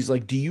 she's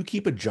like, do you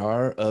keep a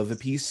jar of a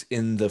piece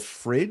in the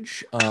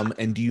fridge?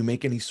 And do you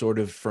make any sort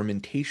of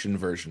fermentation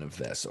version of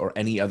this or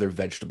any other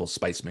vegetable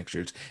spice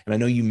mixtures? And I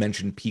know you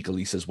mentioned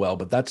pickles as well,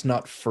 but that's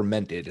not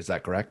fermented. Is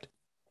that correct?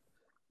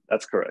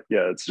 That's correct.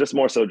 Yeah, it's just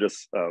more so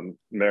just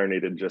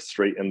marinated just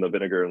straight in the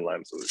vinegar and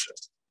lime solution.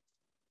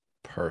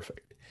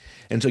 Perfect.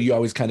 And so you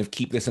always kind of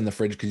keep this in the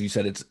fridge because you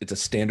said it's a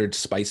standard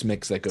spice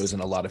mix that goes in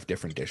a lot of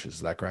different dishes.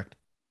 Is that correct?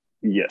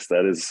 Yes,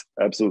 that is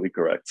absolutely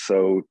correct.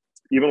 So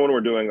even when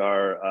we're doing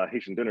our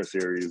Haitian dinner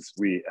series,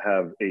 we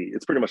have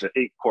it's pretty much an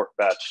 8-quart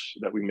batch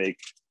that we make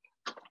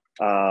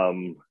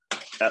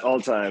at all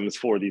times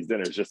for these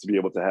dinners, just to be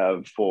able to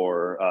have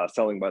for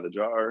selling by the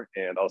jar.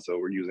 And also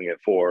we're using it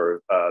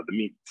for the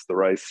meats, the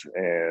rice,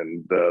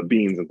 and the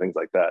beans and things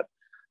like that.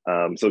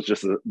 So it's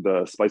just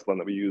the spice blend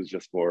that we use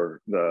just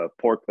for the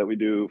pork that we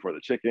do, for the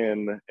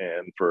chicken,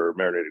 and for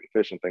marinating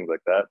fish and things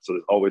like that. So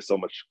there's always so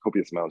much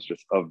copious amounts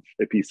just of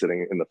a piece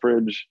sitting in the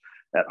fridge,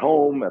 at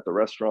home, at the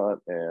restaurant,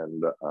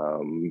 and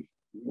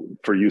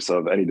for use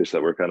of any dish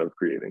that we're kind of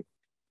creating.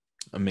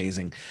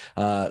 Amazing.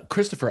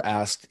 Christopher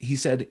asked, he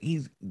said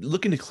he's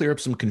looking to clear up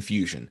some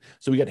confusion.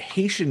 So we got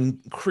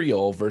Haitian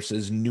Creole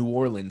versus New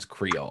Orleans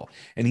Creole.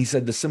 And he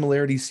said the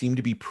similarities seem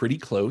to be pretty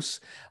close,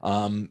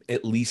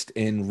 at least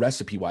in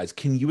recipe wise.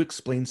 Can you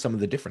explain some of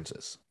the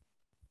differences?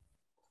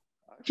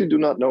 I actually do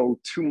not know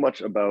too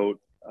much about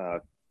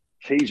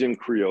Cajun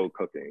Creole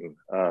cooking,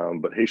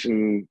 but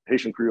Haitian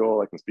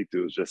Creole I can speak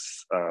to is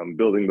just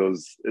building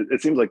those.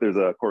 It seems like there's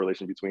a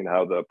correlation between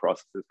how the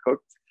process is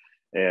cooked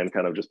and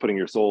kind of just putting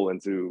your soul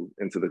into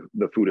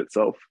the food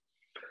itself.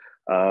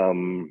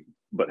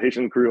 But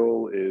Haitian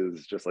Creole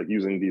is just like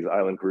using these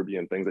island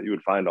Caribbean things that you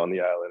would find on the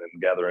island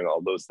and gathering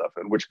all those stuff,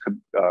 and which could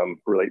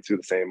relate to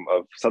the same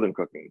of Southern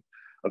cooking,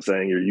 of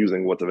saying you're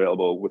using what's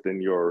available within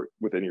your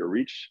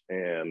reach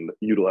and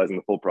utilizing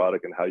the full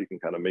product and how you can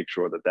kind of make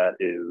sure that that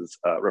is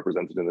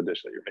represented in the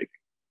dish that you're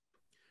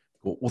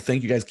making. Well,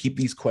 thank you guys. Keep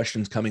these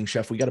questions coming,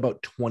 Chef. We got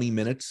about 20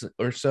 minutes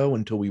or so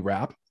until we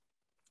wrap.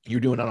 You're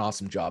doing an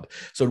awesome job.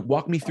 So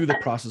walk me through the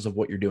process of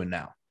what you're doing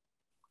now.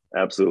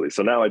 Absolutely.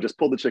 So now I just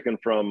pulled the chicken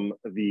from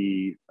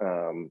the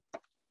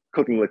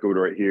cooking liquid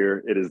right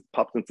here. It is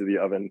popped into the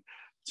oven.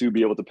 to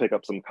be able to pick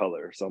up some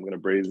color. So I'm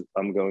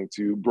going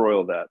to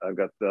broil that. I've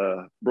got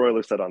the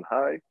broiler set on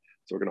high,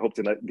 so we're gonna hope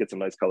to get some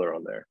nice color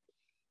on there.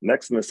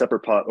 Next, in a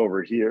separate pot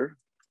over here,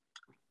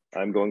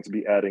 I'm going to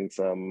be adding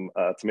some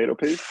tomato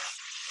paste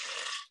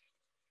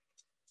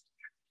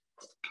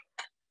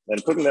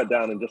and cooking that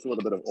down in just a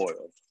little bit of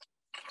oil.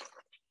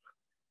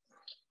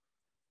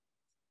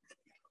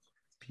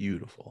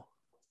 Beautiful.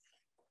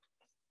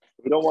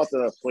 We don't want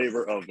the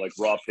flavor of like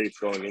raw paste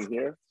going in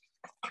here.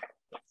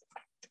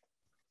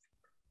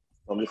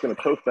 I'm just gonna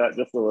toast that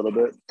just a little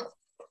bit.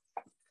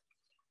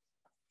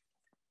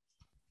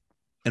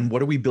 And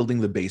what are we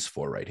building the base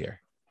for right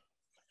here?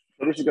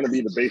 So this is gonna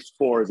be the base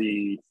for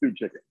the stewed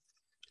chicken.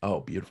 Oh,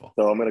 beautiful.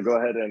 So I'm gonna go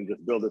ahead and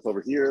just build this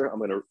over here. I'm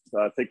gonna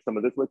take some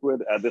of this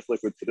liquid, add this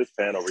liquid to this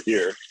pan over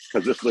here,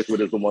 because this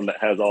liquid is the one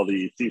that has all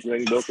the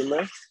seasoning built in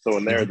there. So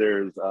in there,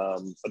 there's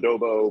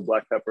adobo,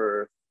 black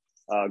pepper,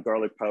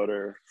 garlic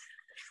powder,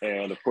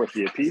 and of course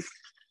the épices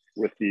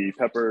with the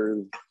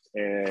peppers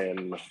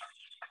and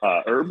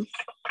herbs.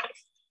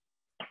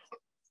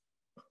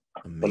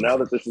 Amazing. So now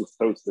that this is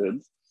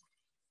toasted,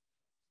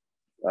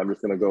 I'm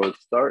just gonna go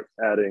start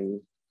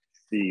adding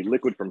the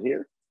liquid from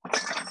here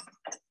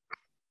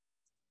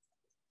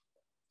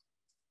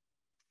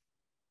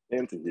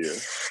into here.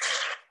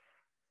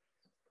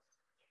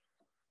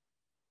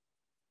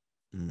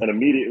 And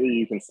immediately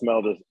you can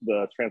smell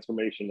the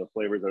transformation of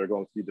flavors that are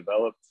going to be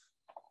developed.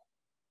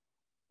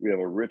 We have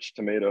a rich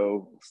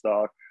tomato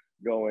stock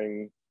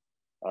going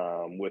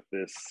with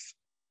this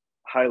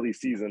highly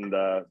seasoned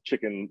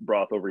chicken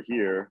broth over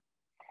here.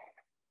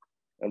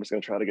 I'm just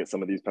gonna try to get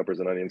some of these peppers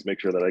and onions, make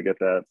sure that I get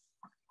that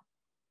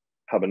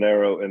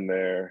habanero in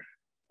there,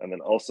 and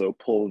then also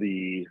pull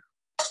the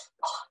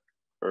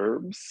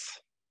herbs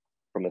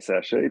from the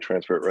sachet,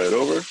 transfer it right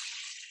over.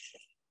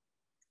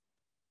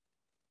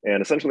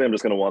 And essentially, I'm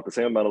just gonna want the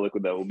same amount of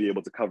liquid that will be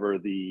able to cover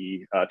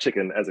the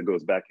chicken as it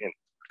goes back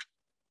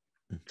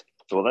in.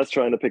 So while that's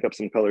trying to pick up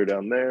some color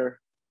down there,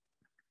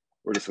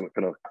 we're just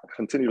gonna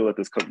continue to let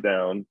this cook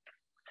down.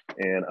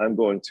 And I'm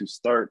going to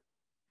start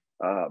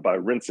by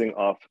rinsing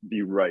off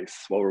the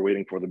rice while we're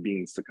waiting for the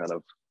beans to kind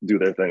of do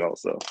their thing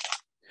also.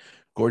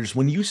 Gorgeous.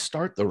 When you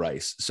start the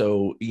rice,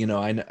 so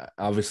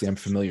obviously I'm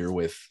familiar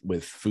with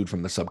food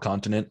from the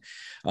subcontinent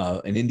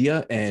in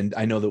India, and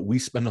I know that we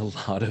spend a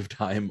lot of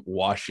time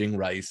washing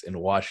rice and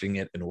washing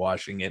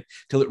it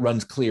till it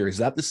runs clear. Is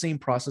that the same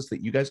process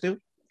that you guys do?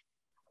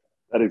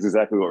 That is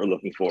exactly what we're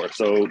looking for.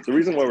 So the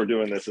reason why we're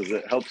doing this is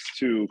it helps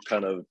to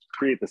kind of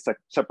create the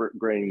separate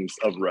grains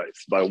of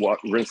rice by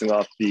rinsing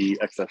off the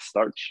excess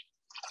starch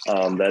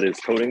that is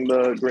coating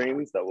the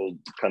grains that will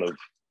kind of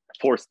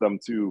force them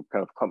to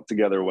kind of come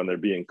together when they're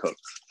being cooked.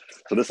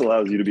 So this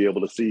allows you to be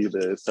able to see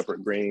the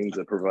separate grains.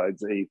 It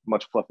provides a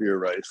much fluffier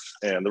rice.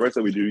 And the rice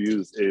that we do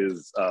use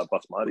is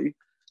basmati,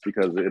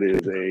 because it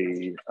is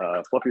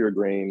a fluffier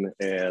grain,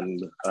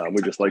 and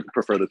we just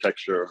prefer the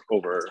texture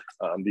over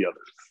the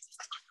others.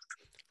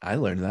 I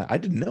learned that. I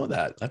didn't know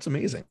that. That's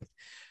amazing.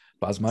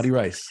 Basmati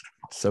rice,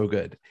 so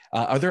good.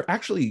 Are there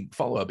actually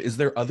follow-up? Is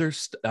there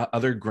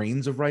other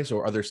grains of rice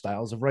or other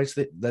styles of rice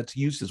that's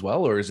used as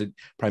well, or is it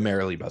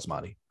primarily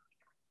basmati?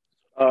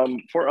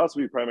 For us,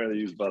 we primarily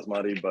use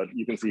basmati, but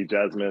you can see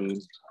jasmine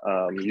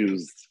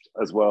used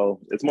as well.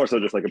 It's more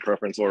so just like a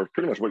preference, or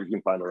pretty much what you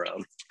can find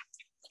around.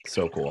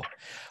 So cool.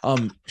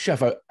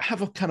 Chef, I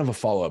have a kind of a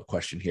follow-up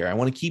question here. I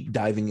want to keep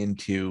diving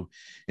into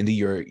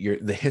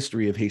the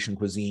history of Haitian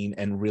cuisine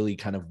and really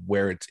kind of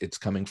where it's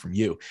coming from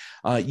you.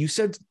 You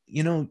said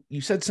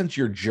since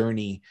your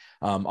journey,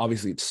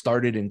 obviously it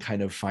started in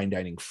kind of fine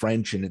dining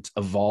French, and it's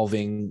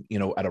evolving,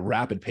 at a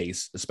rapid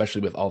pace,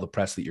 especially with all the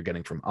press that you're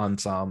getting from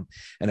Ansanm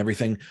and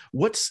everything.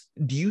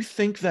 Do you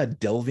think that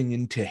delving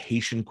into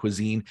Haitian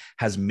cuisine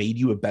has made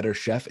you a better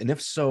chef? And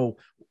if so,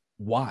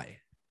 why?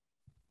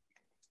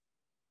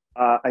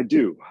 I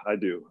do.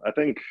 I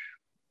think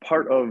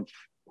part of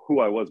who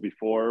I was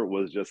before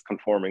was just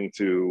conforming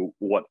to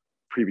what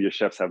previous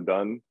chefs have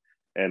done.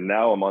 And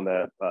now I'm on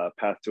that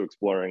path to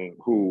exploring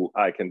who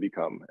I can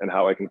become and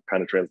how I can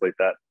kind of translate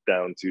that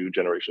down to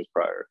generations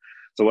prior.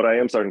 So what I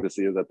am starting to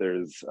see is that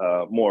there's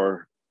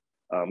more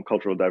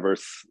cultural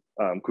diverse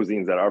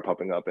cuisines that are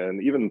popping up,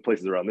 and even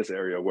places around this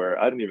area where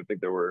I didn't even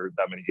think there were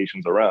that many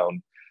Haitians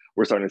around.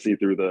 We're starting to see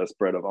through the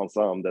spread of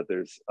Ansanm that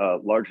there's a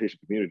large Haitian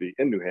community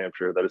in New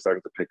Hampshire that is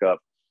starting to pick up.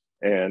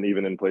 And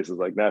even in places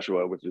like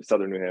Nashua, which is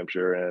southern New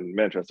Hampshire, and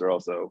Manchester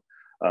also,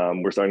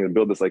 we're starting to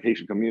build this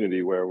Haitian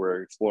community where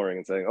we're exploring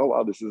and saying, oh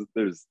wow,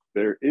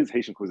 there is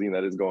Haitian cuisine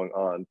that is going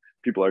on.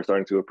 People are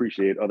starting to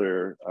appreciate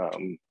other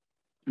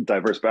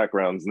diverse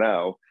backgrounds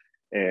now.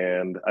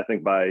 And I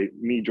think by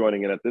me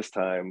joining in at this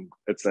time,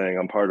 it's saying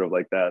I'm part of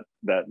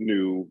that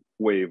new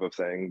wave of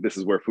saying, this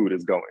is where food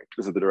is going.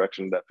 This is the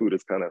direction that food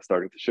is kind of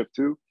starting to shift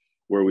to,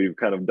 where we've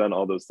kind of done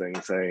all those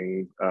things,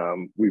 saying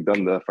we've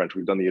done the French,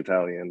 we've done the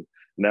Italian.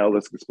 Now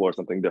let's explore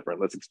something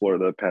different. Let's explore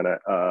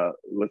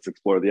let's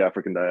explore the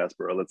African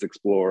diaspora. Let's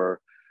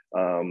explore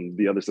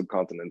the other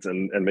subcontinents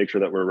and make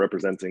sure that we're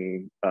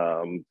representing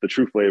the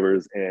true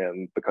flavors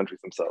and the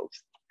countries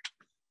themselves.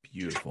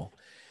 Beautiful.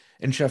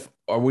 And chef,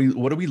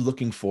 what are we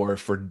looking for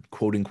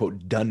quote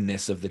unquote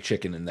doneness of the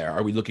chicken in there?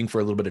 Are we looking for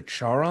a little bit of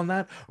char on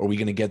that, or are we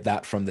going to get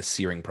that from the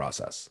searing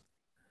process?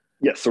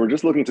 Yes, so we're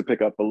just looking to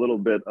pick up a little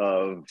bit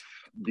of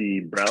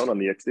the brown on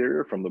the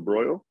exterior from the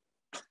broil.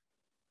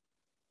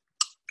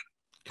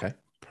 Okay,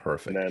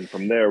 perfect. And then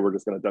from there, we're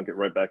just going to dunk it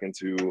right back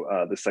into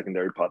the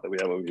secondary pot that we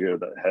have over here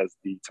that has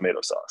the tomato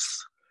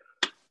sauce.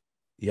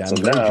 Yeah, I'm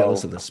very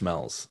jealous of the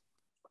smells.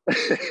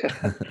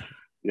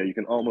 Yeah, you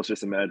can almost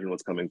just imagine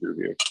what's coming through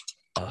here.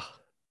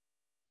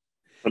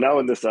 So now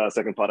in this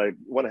second pot, I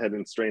went ahead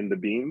and strained the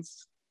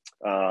beans.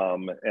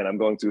 And I'm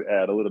going to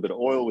add a little bit of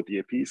oil with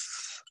the épices.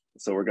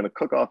 So we're going to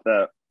cook off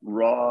that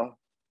raw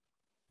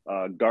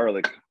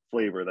garlic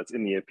flavor that's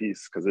in the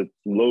épices because it's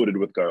loaded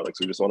with garlic.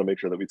 So we just want to make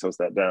sure that we toast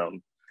that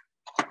down.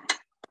 So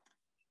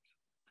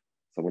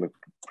I'm going to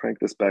crank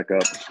this back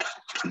up.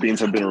 The beans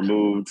have been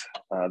removed.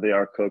 They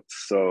are cooked.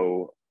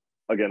 So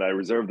again, I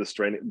reserved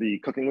the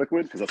cooking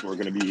liquid because that's what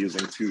we're going to be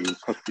using to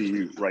cook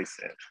the rice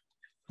in.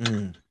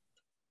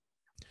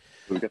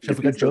 So we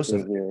got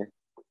Joseph here.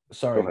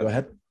 Sorry, go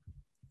ahead.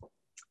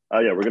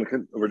 Yeah,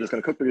 we're just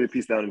gonna cook the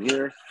piece down in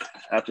here.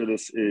 After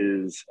this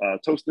is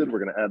toasted, we're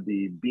gonna add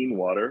the bean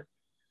water,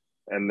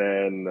 and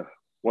then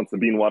once the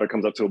bean water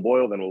comes up to a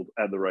boil, then we'll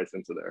add the rice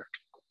into there.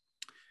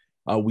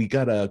 We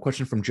got a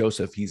question from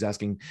Joseph. He's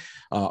asking,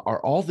 are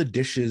all the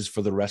dishes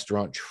for the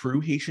restaurant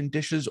true Haitian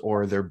dishes,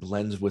 or are there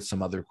blends with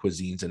some other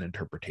cuisines and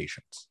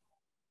interpretations?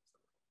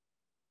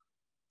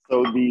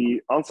 So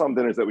the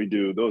ensemble dinners that we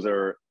do, those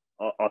are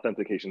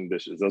authentic Haitian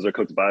dishes. Those are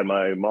cooked by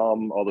my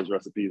mom. All those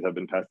recipes have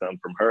been passed down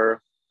from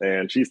her,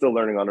 and she's still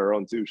learning on her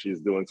own too.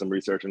 She's doing some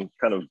research and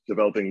kind of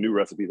developing new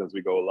recipes as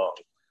we go along.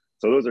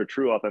 So those are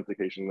true authentic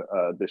Haitian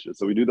dishes.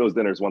 So we do those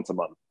dinners once a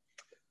month.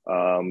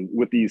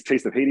 With these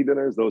Taste of Haiti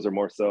dinners, those are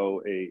more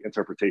so a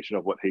interpretation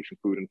of what Haitian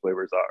food and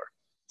flavors are.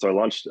 So I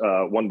launched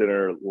one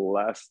dinner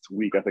last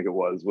week, I think it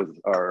was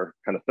our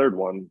kind of third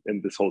one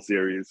in this whole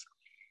series.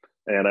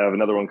 And I have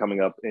another one coming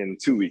up in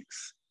 2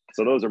 weeks.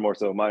 So those are more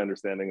so my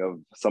understanding of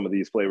some of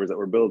these flavors that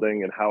we're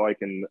building and how I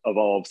can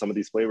evolve some of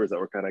these flavors that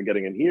we're kind of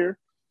getting in here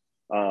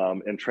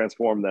and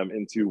transform them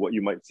into what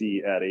you might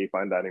see at a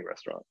fine dining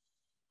restaurant.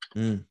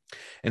 And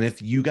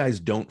if you guys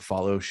don't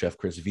follow Chef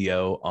Chris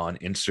Viaud on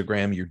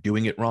Instagram, you're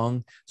doing it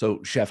wrong.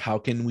 So Chef, how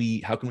can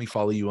we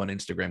follow you on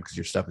Instagram? Because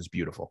your stuff is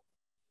beautiful.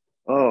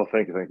 Oh,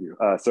 thank you.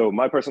 So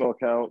my personal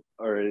account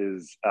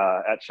is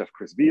at Chef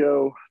Chris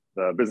Viaud.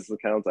 The business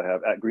accounts I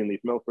have at Greenleaf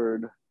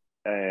Milford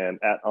and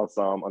at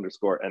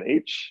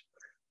Ansanm_NH.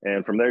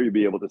 And from there, you'll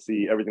be able to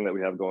see everything that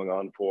we have going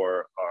on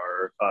for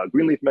our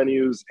Greenleaf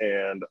menus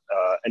and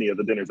any of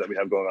the dinners that we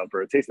have going on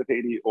for a Taste of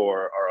Haiti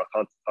or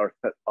our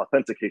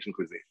authentic Haitian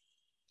cuisine.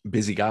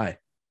 Busy guy.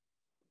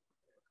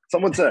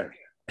 Some would say.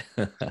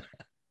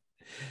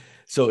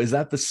 So is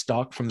that the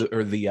stock from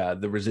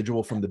the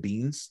residual from the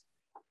beans?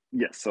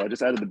 Yes, so I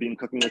just added the bean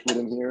cooking liquid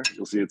in here.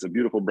 You'll see it's a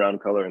beautiful brown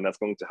color, and that's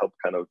going to help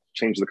kind of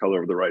change the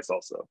color of the rice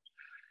also.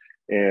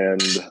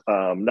 And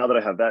now that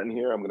I have that in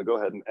here, I'm going to go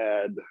ahead and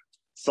add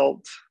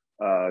salt,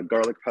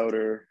 garlic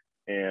powder,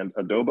 and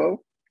adobo.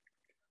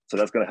 So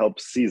that's going to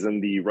help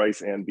season the rice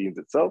and beans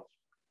itself.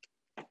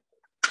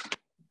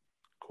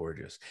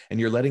 Gorgeous. And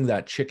you're letting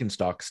that chicken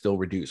stock still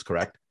reduce,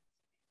 correct?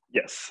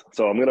 Yes.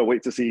 So I'm going to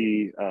wait to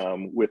see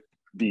with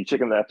the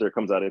chicken after it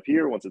comes out of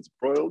here, once it's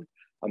broiled,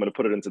 I'm going to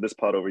put it into this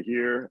pot over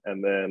here,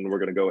 and then we're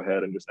going to go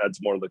ahead and just add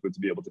some more liquid to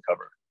be able to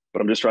cover.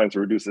 But I'm just trying to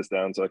reduce this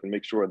down so I can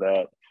make sure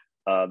that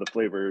the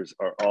flavors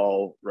are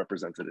all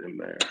represented in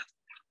there.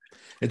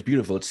 It's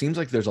beautiful. It seems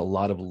like there's a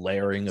lot of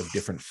layering of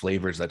different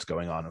flavors that's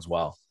going on as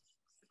well.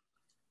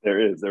 There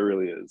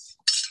really is.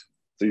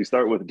 So you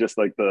start with just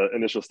like the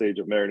initial stage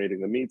of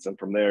marinating the meats, and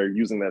from there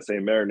using that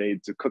same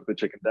marinade to cook the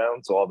chicken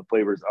down so all the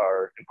flavors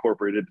are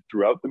incorporated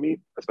throughout the meat,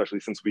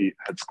 especially since we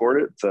had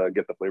scored it to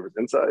get the flavors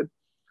inside.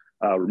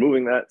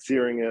 Removing that,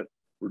 searing it,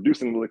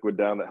 reducing the liquid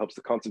down that helps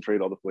to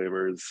concentrate all the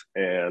flavors,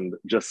 and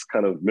just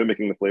kind of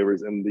mimicking the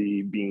flavors in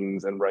the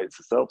beans and rice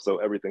itself so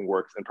everything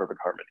works in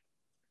perfect harmony.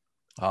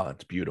 Oh,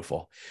 it's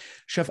beautiful.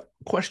 Chef,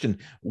 question,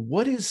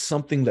 what is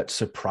something that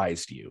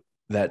surprised you,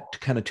 that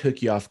kind of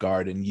took you off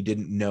guard and you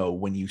didn't know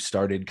when you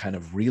started kind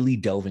of really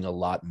delving a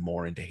lot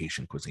more into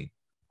Haitian cuisine?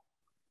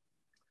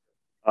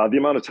 The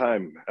amount of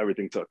time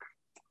everything took.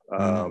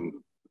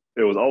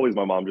 It was always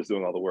my mom just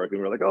doing all the work. And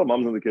we were like, oh,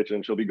 mom's in the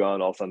kitchen. She'll be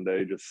gone all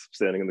Sunday, just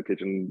standing in the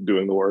kitchen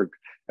doing the work.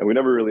 And we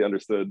never really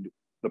understood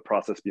the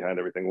process behind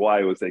everything,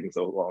 why it was taking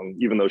so long,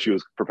 even though she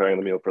was preparing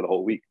the meal for the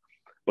whole week.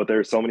 But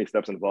there's so many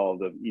steps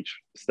involved of each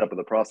step of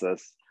the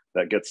process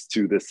that gets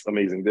to this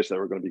amazing dish that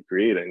we're going to be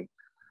creating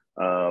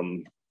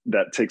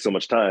that takes so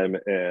much time.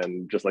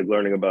 And just like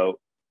learning about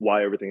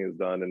why everything is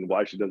done and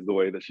why she does the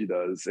way that she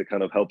does, it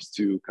kind of helps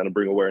to kind of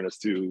bring awareness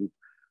to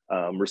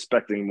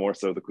respecting more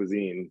so the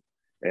cuisine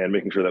and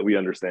making sure that we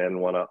understand and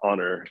want to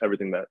honor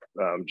everything that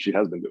she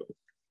has been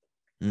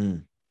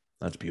doing.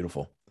 That's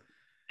beautiful.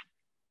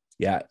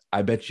 Yeah,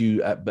 I bet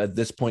you at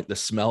this point, the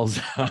smells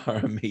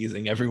are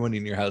amazing. Everyone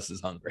in your house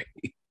is hungry.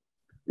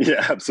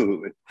 Yeah,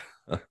 absolutely.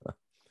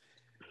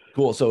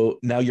 Cool. So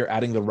now you're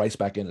adding the rice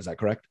back in. Is that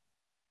correct?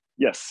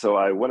 Yes, so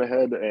I went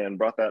ahead and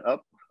brought that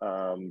up.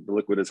 The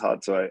liquid is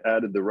hot, so I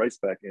added the rice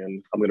back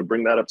in. I'm going to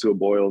bring that up to a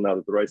boil now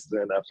that the rice is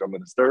in. After, I'm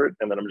going to stir it,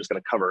 and then I'm just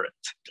going to cover it.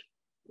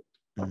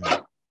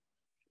 Mm.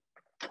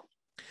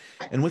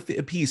 And with the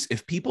piece,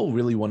 if people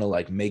really want to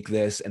like make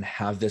this and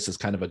have this as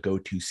kind of a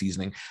go-to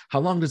seasoning,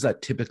 how long does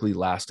that typically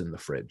last in the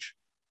fridge?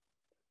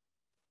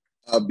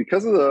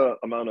 Because of the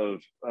amount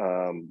of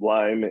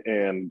lime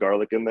and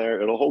garlic in there,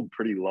 it'll hold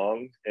pretty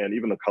long, and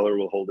even the color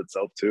will hold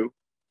itself too.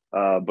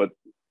 But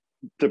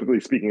typically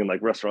speaking, in like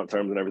restaurant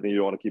terms and everything, you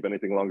don't want to keep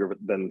anything longer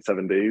than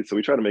 7 days. So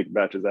we try to make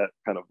batches that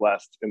kind of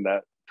last in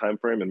that time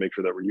frame and make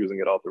sure that we're using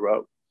it all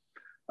throughout.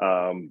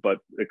 But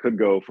it could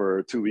go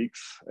for 2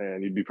 weeks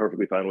and you'd be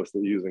perfectly fine with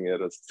still using it.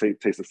 It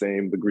tastes the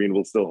same. The green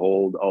will still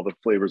hold. All the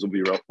flavors will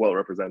be well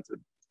represented.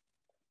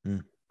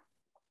 Mm.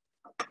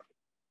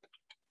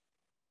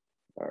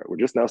 All right, we're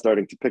just now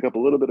starting to pick up a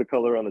little bit of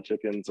color on the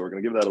chicken. So we're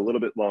going to give that a little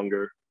bit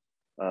longer.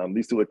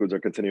 These two liquids are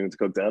continuing to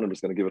cook down. I'm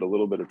just going to give it a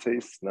little bit of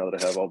taste now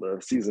that I have all the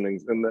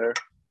seasonings in there.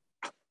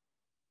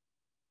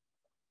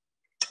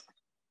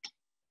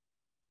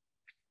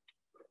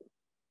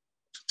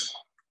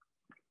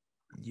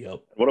 Yep.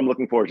 What I'm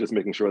looking for is just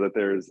making sure that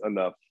there's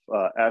enough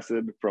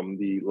acid from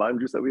the lime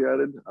juice that we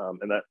added.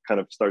 And that kind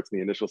of starts in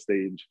the initial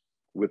stage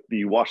with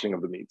the washing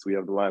of the meats. We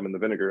have the lime and the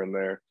vinegar in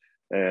there.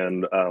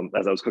 And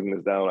as I was cooking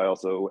this down, I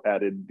also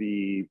added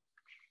the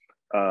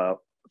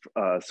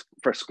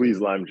fresh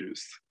squeezed lime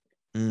juice.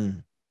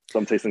 Mm. So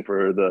I'm tasting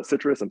for the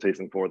citrus, I'm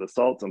tasting for the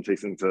salt, I'm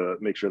tasting to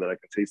make sure that I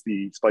can taste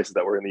the spices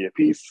that were in the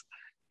piece,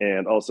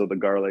 and also the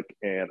garlic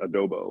and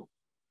adobo.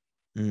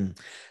 Mm.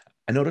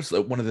 I noticed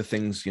that one of the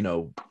things, you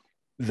know,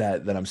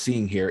 that I'm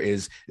seeing here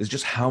is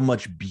just how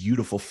much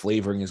beautiful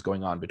flavoring is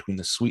going on between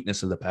the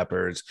sweetness of the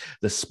peppers,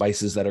 the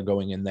spices that are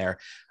going in there.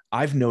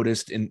 I've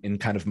noticed in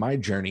kind of my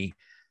journey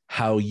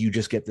how you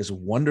just get this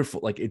wonderful,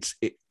 like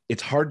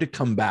it's hard to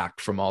come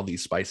back from all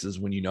these spices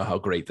when you know how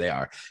great they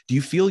are. Do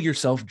you feel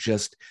yourself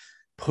just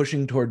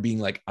pushing toward being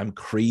like, I'm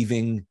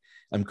craving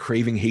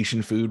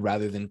Haitian food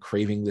rather than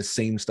craving the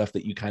same stuff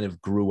that you kind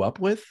of grew up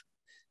with?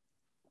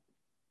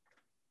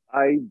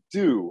 I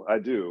do.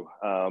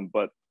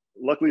 But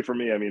luckily for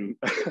me, I mean,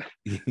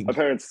 my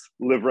parents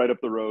live right up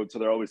the road, so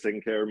they're always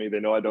taking care of me.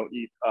 They know I don't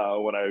eat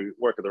when I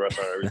work at the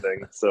restaurant and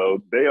everything.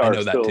 So they are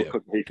still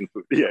cooking Haitian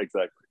food. Yeah,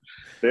 exactly.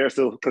 They are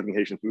still cooking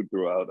Haitian food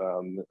throughout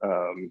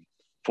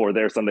for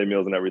their Sunday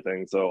meals and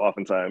everything. So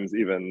oftentimes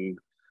even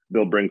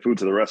they'll bring food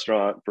to the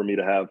restaurant for me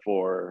to have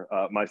for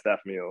my staff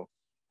meal,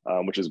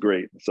 which is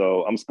great.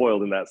 So I'm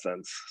spoiled in that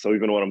sense. So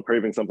even when I'm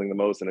craving something the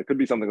most, and it could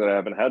be something that I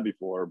haven't had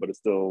before, but it's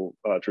still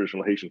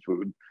traditional Haitian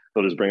food,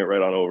 they'll just bring it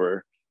right on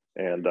over.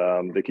 And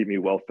they keep me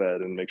well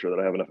fed and make sure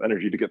that I have enough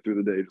energy to get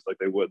through the day, just like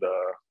they would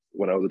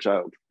when I was a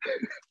child.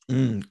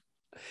 Mm.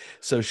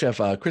 So Chef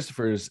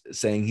Christopher's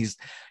saying he's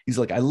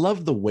like, I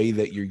love the way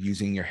that you're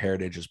using your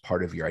heritage as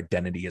part of your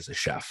identity as a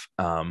chef.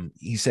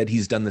 He said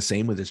he's done the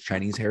same with his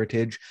Chinese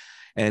heritage.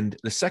 And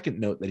the second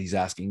note that he's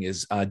asking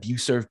is, do you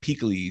serve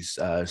pickles,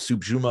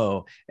 soup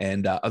jumeau,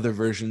 and other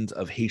versions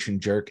of Haitian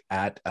jerk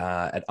at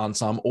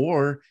Ansanm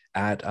or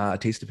at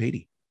Taste of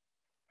Haiti?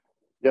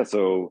 Yeah,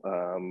 so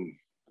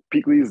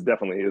pickles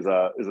definitely is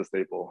a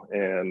staple.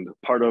 And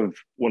part of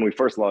when we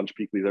first launched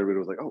pickles, everybody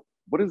was like, oh,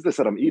 what is this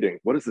that I'm eating?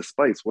 What is this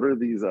spice? What are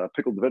these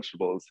pickled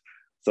vegetables?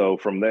 So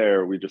from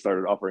there, we just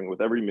started offering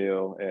with every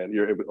meal, and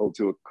you're able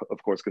to,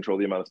 of course, control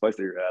the amount of spice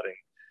that you're adding.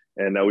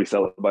 And now we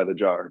sell it by the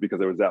jar because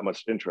there was that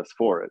much interest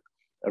for it.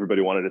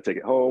 Everybody wanted to take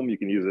it home. You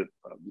can use it.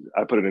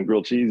 I put it in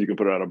grilled cheese. You can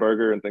put it on a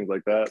burger and things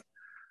like that.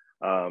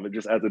 It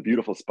just adds a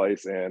beautiful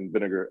spice and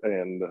vinegar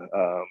and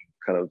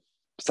kind of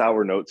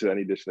sour note to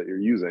any dish that you're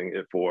using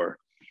it for.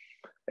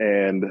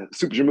 And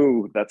soup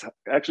jumeau, that's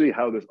actually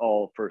how this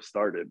all first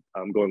started.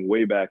 Going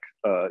way back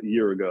a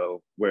year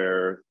ago,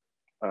 where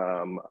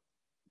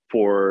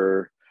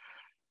for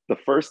the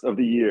first of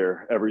the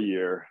year, every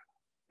year,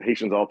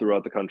 Haitians all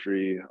throughout the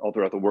country, all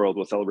throughout the world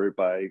will celebrate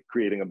by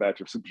creating a batch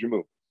of soup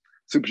jumeau.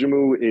 Soup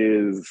jumeau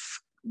is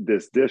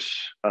this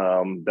dish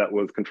that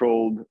was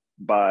controlled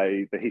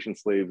by the Haitian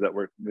slaves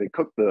they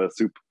cooked the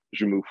soup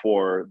jumeau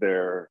for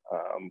their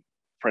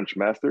French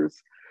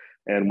masters.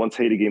 And once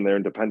Haiti gained their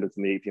independence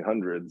in the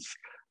 1800s,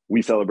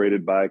 we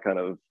celebrated by kind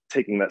of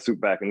taking that soup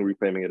back and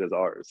reclaiming it as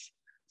ours.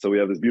 So we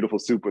have this beautiful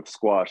soup with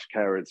squash,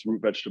 carrots,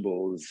 root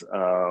vegetables,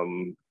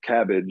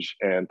 cabbage,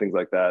 and things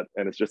like that.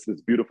 And it's just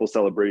this beautiful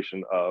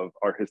celebration of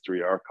our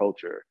history, our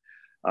culture.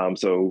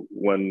 So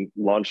when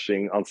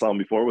launching Ansanm,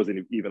 before it was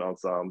even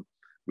Ansanm,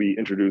 we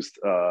introduced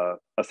a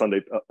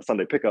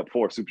Sunday pickup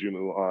for soup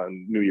jumeau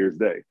on New Year's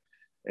Day.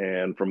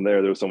 And from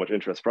there was so much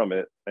interest from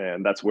it.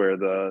 And that's where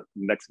the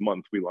next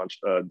month we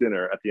launched a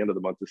dinner at the end of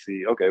the month to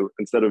see, okay,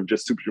 instead of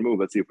just soup jumeau,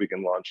 let's see if we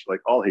can launch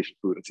like all Haitian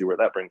food and see where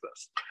that brings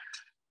us.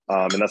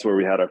 And that's where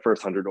we had our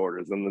first 100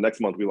 orders. And the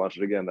next month we launched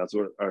it again. That's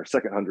where our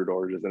second 100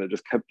 orders. And it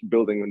just kept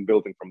building and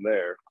building from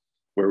there,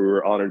 where we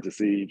were honored to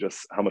see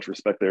just how much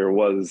respect there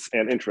was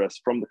and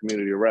interest from the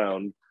community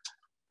around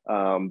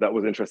that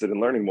was interested in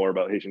learning more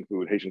about Haitian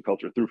food, Haitian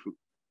culture through food.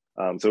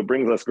 So it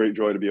brings us great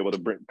joy to be able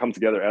to come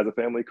together as a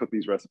family, cook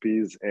these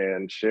recipes,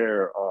 and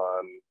share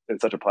in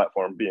such a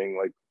platform, being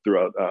like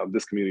throughout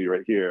this community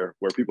right here,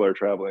 where people are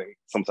traveling.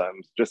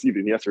 Sometimes, just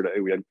even yesterday,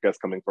 we had guests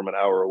coming from an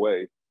hour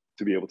away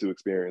to be able to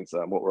experience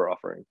what we're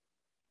offering.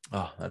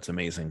 Oh, that's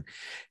amazing.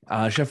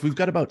 Chef, we've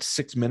got about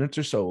 6 minutes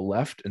or so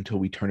left until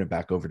we turn it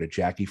back over to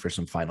Jackie for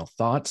some final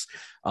thoughts.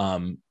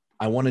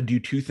 I want to do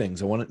two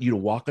things. I want you to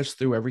walk us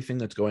through everything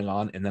that's going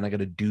on, and then I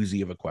got a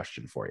doozy of a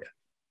question for you.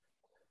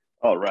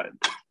 All right.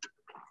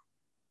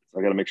 So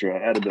I got to make sure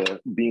I added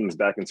the beans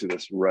back into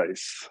this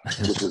rice,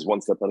 which is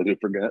one step that I did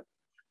forget.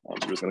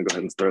 I'm just going to go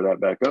ahead and stir that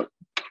back up.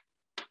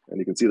 And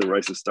you can see the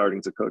rice is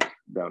starting to cook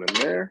down in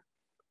there.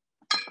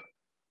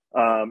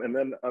 And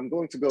then I'm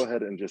going to go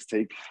ahead and just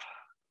take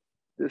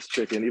this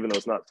chicken, even though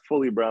it's not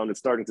fully browned, it's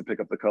starting to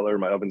pick up the color.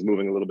 My oven's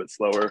moving a little bit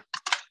slower,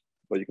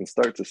 but you can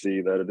start to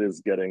see that it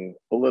is getting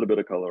a little bit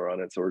of color on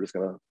it. So we're just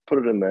going to put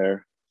it in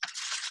there.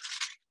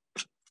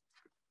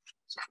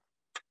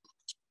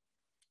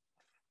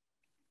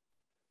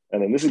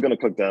 And then this is going to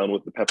cook down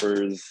with the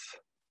peppers,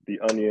 the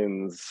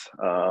onions,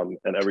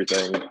 and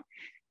everything.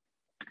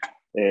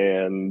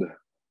 And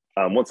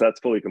once that's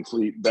fully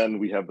complete, then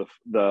we have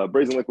the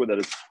braising liquid that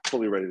is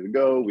fully ready to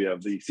go. We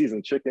have the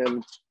seasoned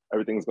chicken.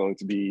 Everything's going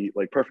to be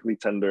like perfectly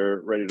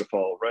tender, ready to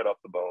fall right off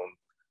the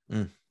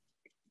bone.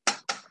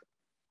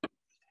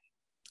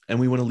 And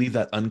we want to leave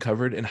that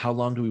uncovered. And how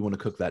long do we want to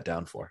cook that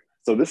down for?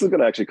 So this is going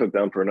to actually cook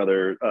down for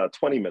another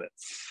 20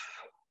 minutes.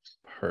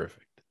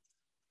 Perfect.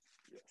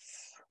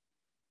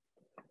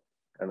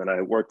 And then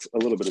I worked a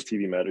little bit of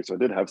TV magic. So I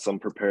did have some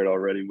prepared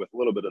already with a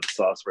little bit of the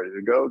sauce ready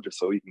to go, just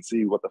so you can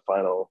see what the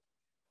final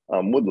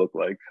would look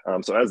like.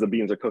 So as the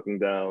beans are cooking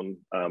down,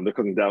 they're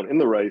cooking down in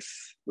the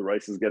rice. The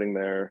rice is getting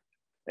there.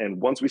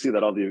 And once we see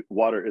that all the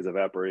water is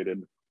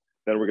evaporated,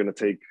 then we're going to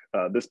take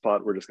this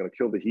pot, we're just going to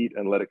kill the heat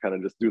and let it kind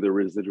of just do the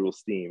residual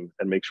steam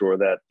and make sure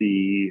that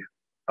the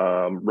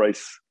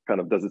rice kind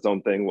of does its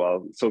own thing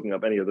while soaking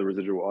up any of the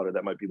residual water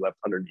that might be left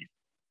underneath.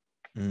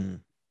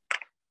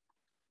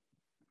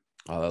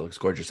 Oh, that looks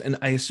gorgeous. And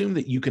I assume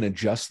that you can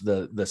adjust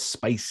the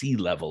spicy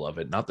level of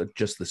it, not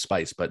just the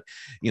spice, but,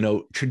 you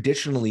know,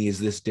 traditionally, is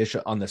this dish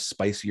on the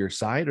spicier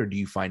side, or do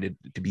you find it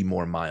to be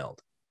more mild?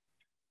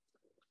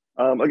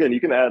 Again, you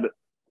can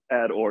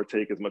add or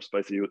take as much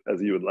spicy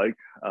as you would like,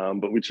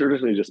 but we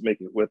traditionally just make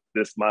it with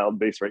this mild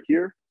base right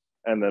here,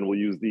 and then we'll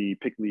use the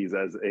pickles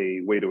as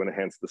a way to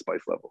enhance the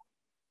spice level.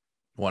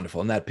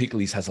 Wonderful. And that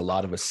pickles has a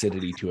lot of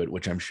acidity to it,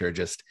 which I'm sure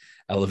just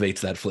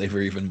elevates that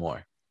flavor even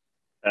more.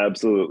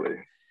 Absolutely.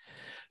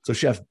 So,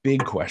 Chef,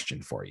 big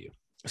question for you.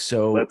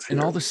 So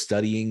in all the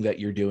studying that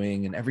you're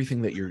doing and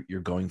everything that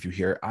you're going through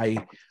here, I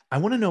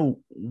want to know,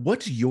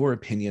 what's your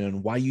opinion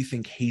on why you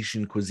think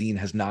Haitian cuisine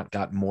has not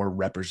got more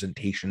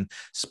representation,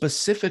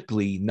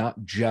 specifically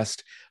not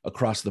just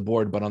across the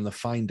board, but on the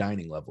fine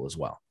dining level as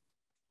well?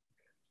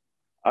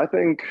 I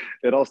think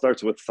it all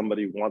starts with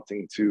somebody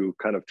wanting to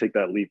kind of take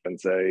that leap and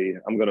say,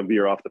 I'm going to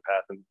veer off the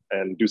path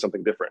and do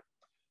something different.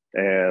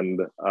 And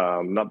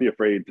not be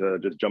afraid to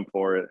just jump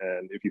for it.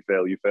 And if you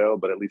fail, you fail,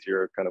 but at least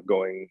you're kind of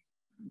going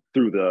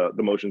through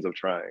the motions of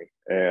trying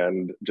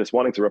and just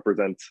wanting to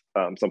represent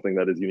something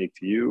that is unique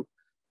to you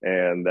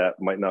and that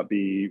might not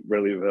be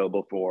readily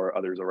available for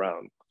others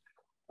around.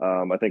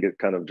 I think it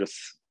kind of just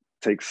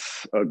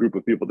takes a group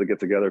of people to get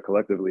together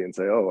collectively and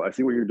say, oh, I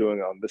see what you're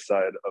doing on this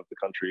side of the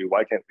country.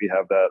 Why can't we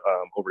have that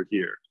over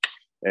here?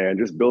 And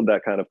just build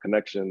that kind of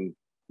connection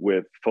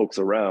with folks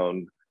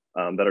around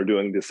that are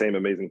doing the same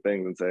amazing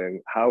things and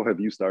saying, how have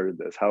you started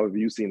this? How have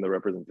you seen the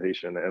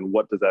representation? And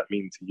what does that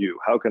mean to you?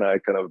 How can I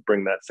kind of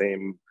bring that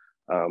same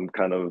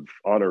kind of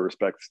honor,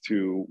 respect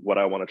to what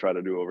I want to try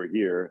to do over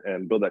here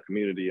and build that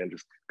community and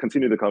just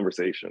continue the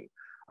conversation?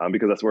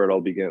 Because that's where it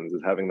all begins,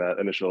 is having that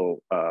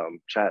initial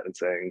chat and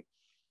saying,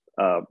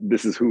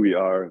 this is who we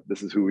are.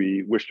 This is who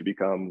we wish to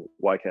become.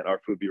 Why can't our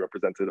food be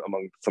represented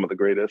among some of the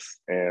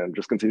greatest? And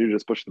just continue to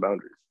just push the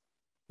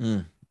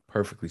boundaries.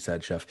 Perfectly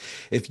said, Chef.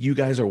 If you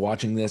guys are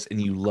watching this and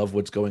you love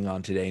what's going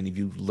on today, and if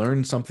you've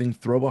learned something,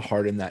 throw a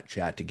heart in that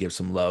chat to give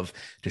some love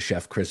to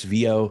Chef Chris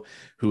Viaud,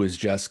 who is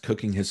just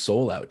cooking his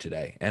soul out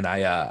today. And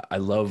I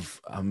love,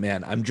 oh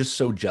man, I'm just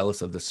so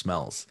jealous of the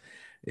smells.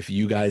 If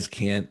you guys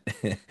can't,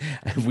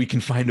 if we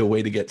can find a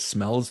way to get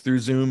smells through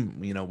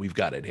Zoom, you know, we've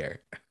got it here.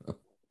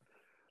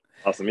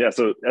 Awesome. Yeah.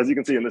 So as you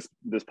can see in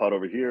this pot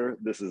over here,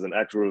 this is an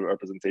actual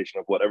representation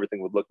of what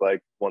everything would look like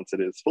once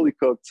it is fully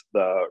cooked.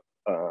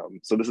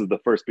 So this is the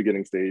first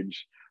beginning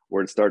stage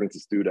where it's starting to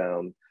stew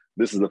down.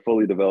 This is the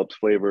fully developed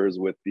flavors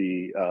with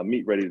the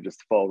meat ready to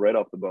just fall right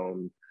off the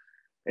bone.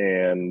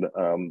 And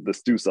the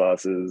stew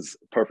sauce is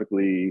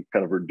perfectly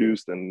kind of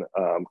reduced and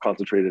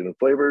concentrated in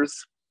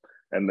flavors.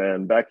 And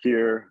then back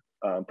here,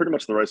 pretty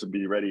much the rice would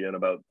be ready in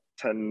about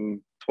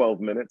 10, 12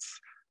 minutes.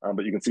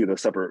 But you can see the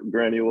separate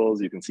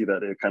granules. You can see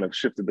that it kind of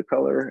shifted the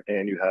color,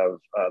 and you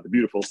have the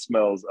beautiful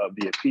smells of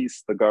the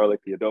épices, the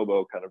garlic, the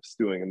adobo kind of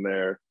stewing in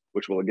there,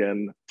 which will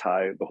again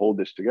tie the whole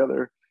dish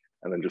together.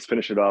 And then just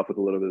finish it off with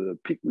a little bit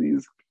of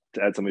pickles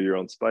to add some of your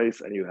own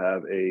spice, and you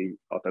have a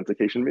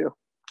authentication meal.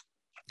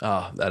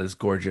 Oh, that is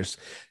gorgeous.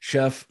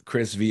 Chef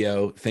Chris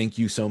Viaud, thank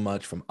you so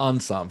much. From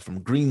Ansanm,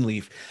 from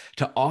Greenleaf,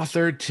 to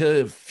author,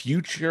 to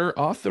future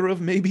author of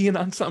maybe an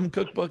Ansanm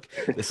cookbook.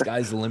 The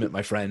sky's the limit,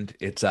 my friend.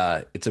 It's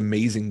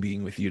amazing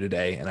being with you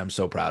today, and I'm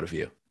so proud of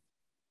you.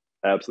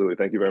 Absolutely.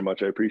 Thank you very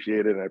much. I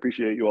appreciate it. And I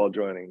appreciate you all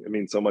joining. It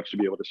means so much to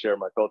be able to share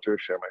my culture,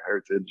 share my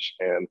heritage,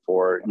 and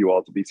for you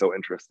all to be so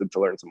interested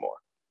to learn some more.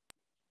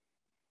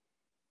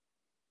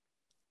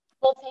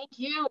 Well, thank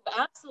you.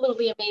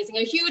 Absolutely amazing.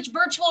 A huge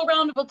virtual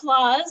round of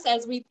applause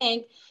as we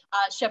thank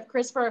Chef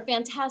Chris for a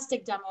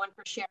fantastic demo and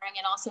for sharing,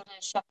 and also to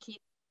Chef Keith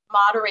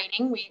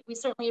moderating. We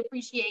certainly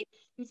appreciate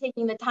you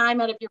taking the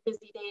time out of your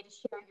busy day to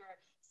share your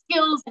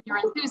skills and your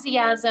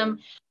enthusiasm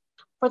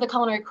for the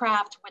culinary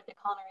craft with the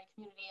culinary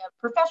community of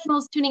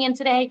professionals tuning in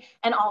today,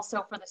 and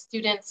also for the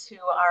students who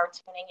are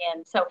tuning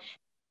in. So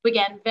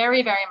again,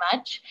 very, very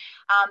much.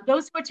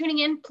 Those who are tuning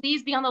in,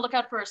 please be on the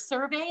lookout for a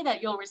survey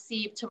that you'll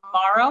receive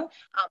tomorrow.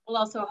 We'll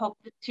also hope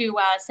to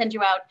send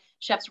you out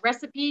chef's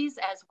recipes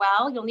as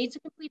well. You'll need to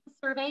complete the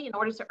survey in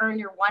order to earn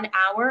your 1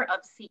 hour of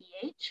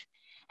CEH.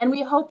 And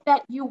we hope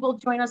that you will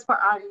join us for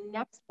our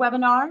next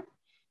webinar,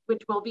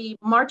 which will be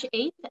March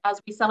 8th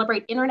as we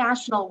celebrate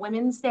International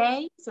Women's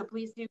Day. So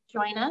please do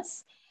join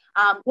us.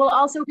 We'll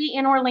also be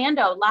in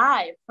Orlando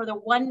live for the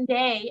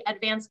one-day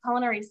Advanced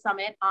Culinary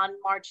Summit on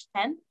March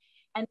 10th.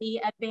 And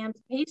the Advanced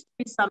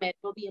Pastry Summit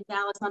will be in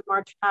Dallas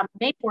on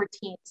May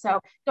 14th. So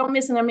don't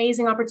miss an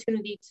amazing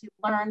opportunity to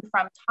learn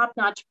from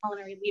top-notch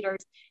culinary leaders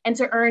and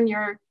to earn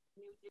your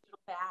new digital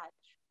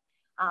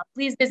badge.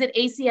 Please visit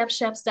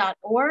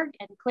acfchefs.org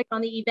and click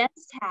on the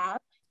events tab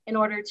in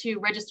order to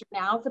register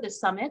now for the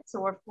summits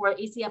or for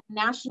ACF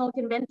National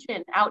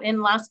Convention out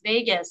in Las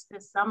Vegas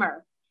this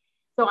summer.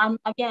 So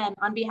again,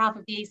 on behalf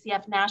of the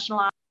ACF National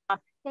Office,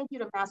 thank you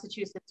to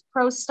Massachusetts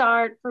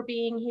Prostart for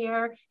being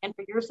here and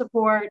for your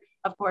support.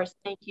 Of course,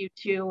 thank you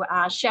to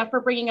Chef for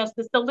bringing us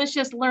this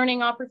delicious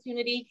learning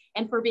opportunity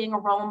and for being a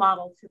role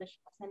model to the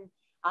chefs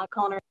and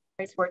culinary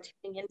who are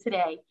tuning in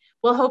today.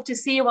 We'll hope to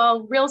see you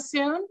all real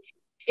soon.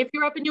 If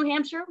you're up in New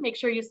Hampshire, make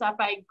sure you stop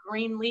by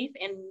Greenleaf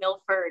in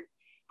Milford.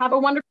 Have a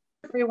wonderful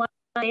day, everyone.